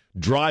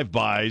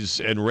drive-bys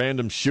and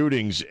random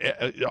shootings,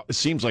 it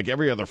seems like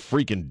every other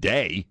freaking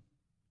day.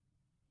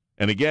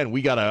 And again,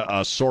 we got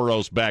a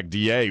Soros-backed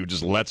DA who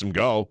just lets him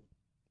go.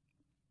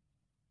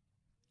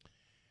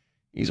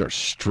 These are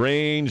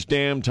strange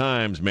damn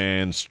times,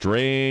 man.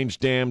 Strange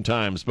damn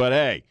times. But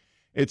hey,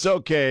 it's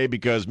okay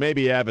because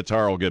maybe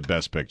Avatar will get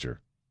Best Picture.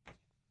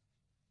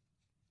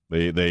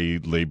 They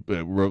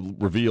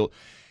reveal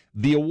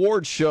the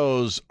award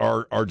shows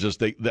are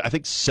just I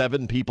think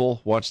 7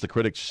 people watched the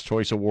Critics'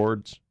 Choice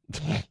Awards.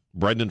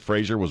 Brendan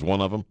Fraser was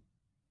one of them.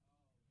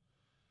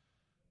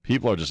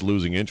 People are just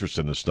losing interest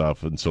in this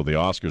stuff, and so the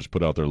Oscars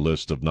put out their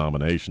list of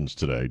nominations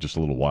today, just a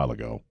little while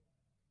ago.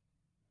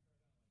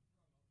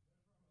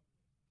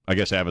 I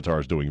guess Avatar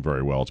is doing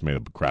very well. It's made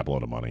a crap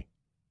load of money.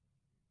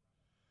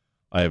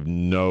 I have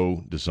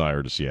no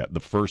desire to see it. The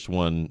first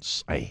one,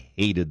 I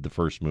hated the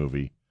first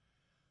movie.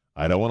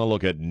 I don't want to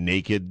look at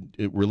naked,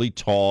 really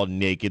tall,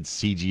 naked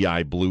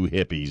CGI blue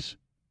hippies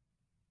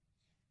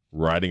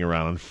riding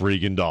around on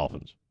freaking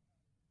dolphins.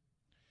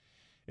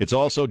 It's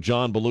also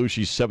John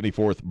Belushi's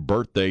 74th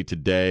birthday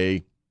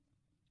today.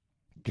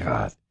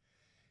 God,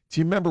 do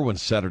you remember when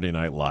Saturday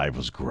Night Live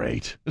was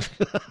great?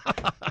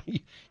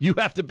 You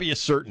have to be a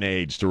certain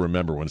age to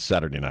remember when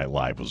Saturday Night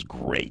Live was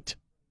great.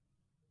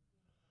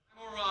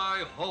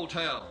 Samurai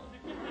Hotel.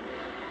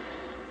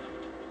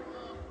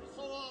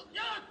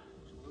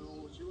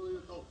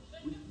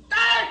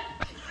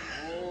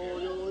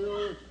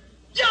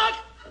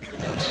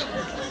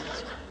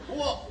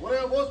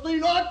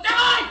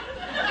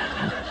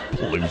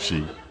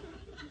 Belushi.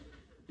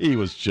 He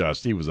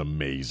was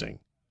amazing.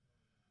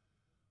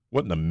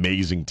 What an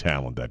amazing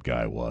talent that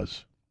guy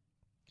was.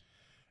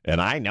 And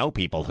I know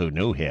people who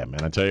knew him.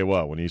 And I tell you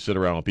what, when you sit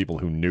around with people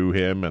who knew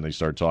him and they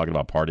start talking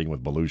about partying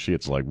with Belushi,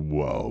 it's like,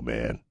 whoa,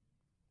 man.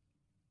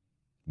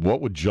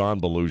 What would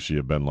John Belushi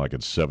have been like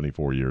at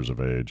 74 years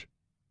of age?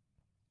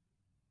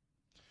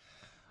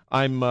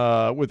 I'm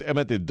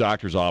at the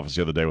doctor's office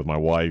the other day with my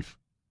wife.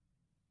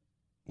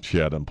 She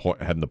had an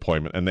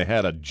appointment, and they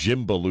had a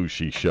Jim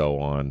Belushi show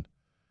on,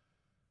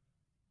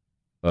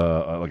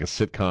 like a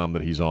sitcom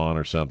that he's on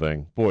or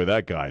something. Boy,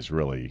 that guy's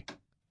really...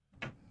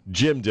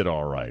 Jim did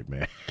all right,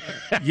 man.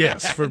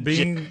 Yes, for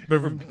being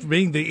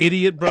the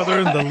idiot brother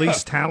and the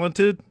least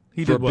talented,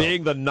 he did well. For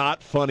being the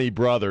not funny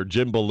brother,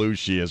 Jim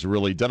Belushi has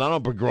really done. I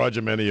don't begrudge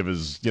him any of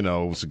his,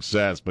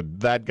 success, but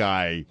that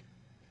guy,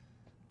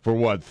 for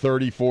what,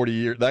 30, 40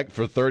 years,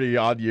 for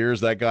 30-odd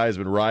years, that guy's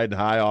been riding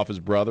high off his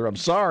brother. I'm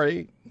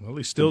sorry. Well,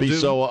 he's still be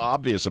so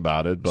obvious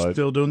about it, but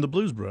still doing the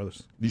Blues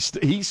Brothers.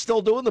 He's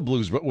still doing the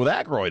Blues with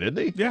Aykroyd, isn't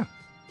he? Yeah.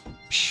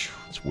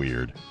 It's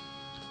weird.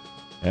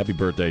 Happy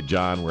birthday,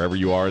 John, wherever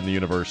you are in the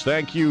universe.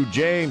 Thank you,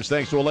 James.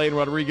 Thanks to Elaine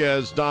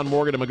Rodriguez, Don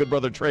Morgan, and my good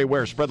brother Trey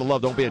Ware. Spread the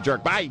love. Don't be a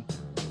jerk. Bye.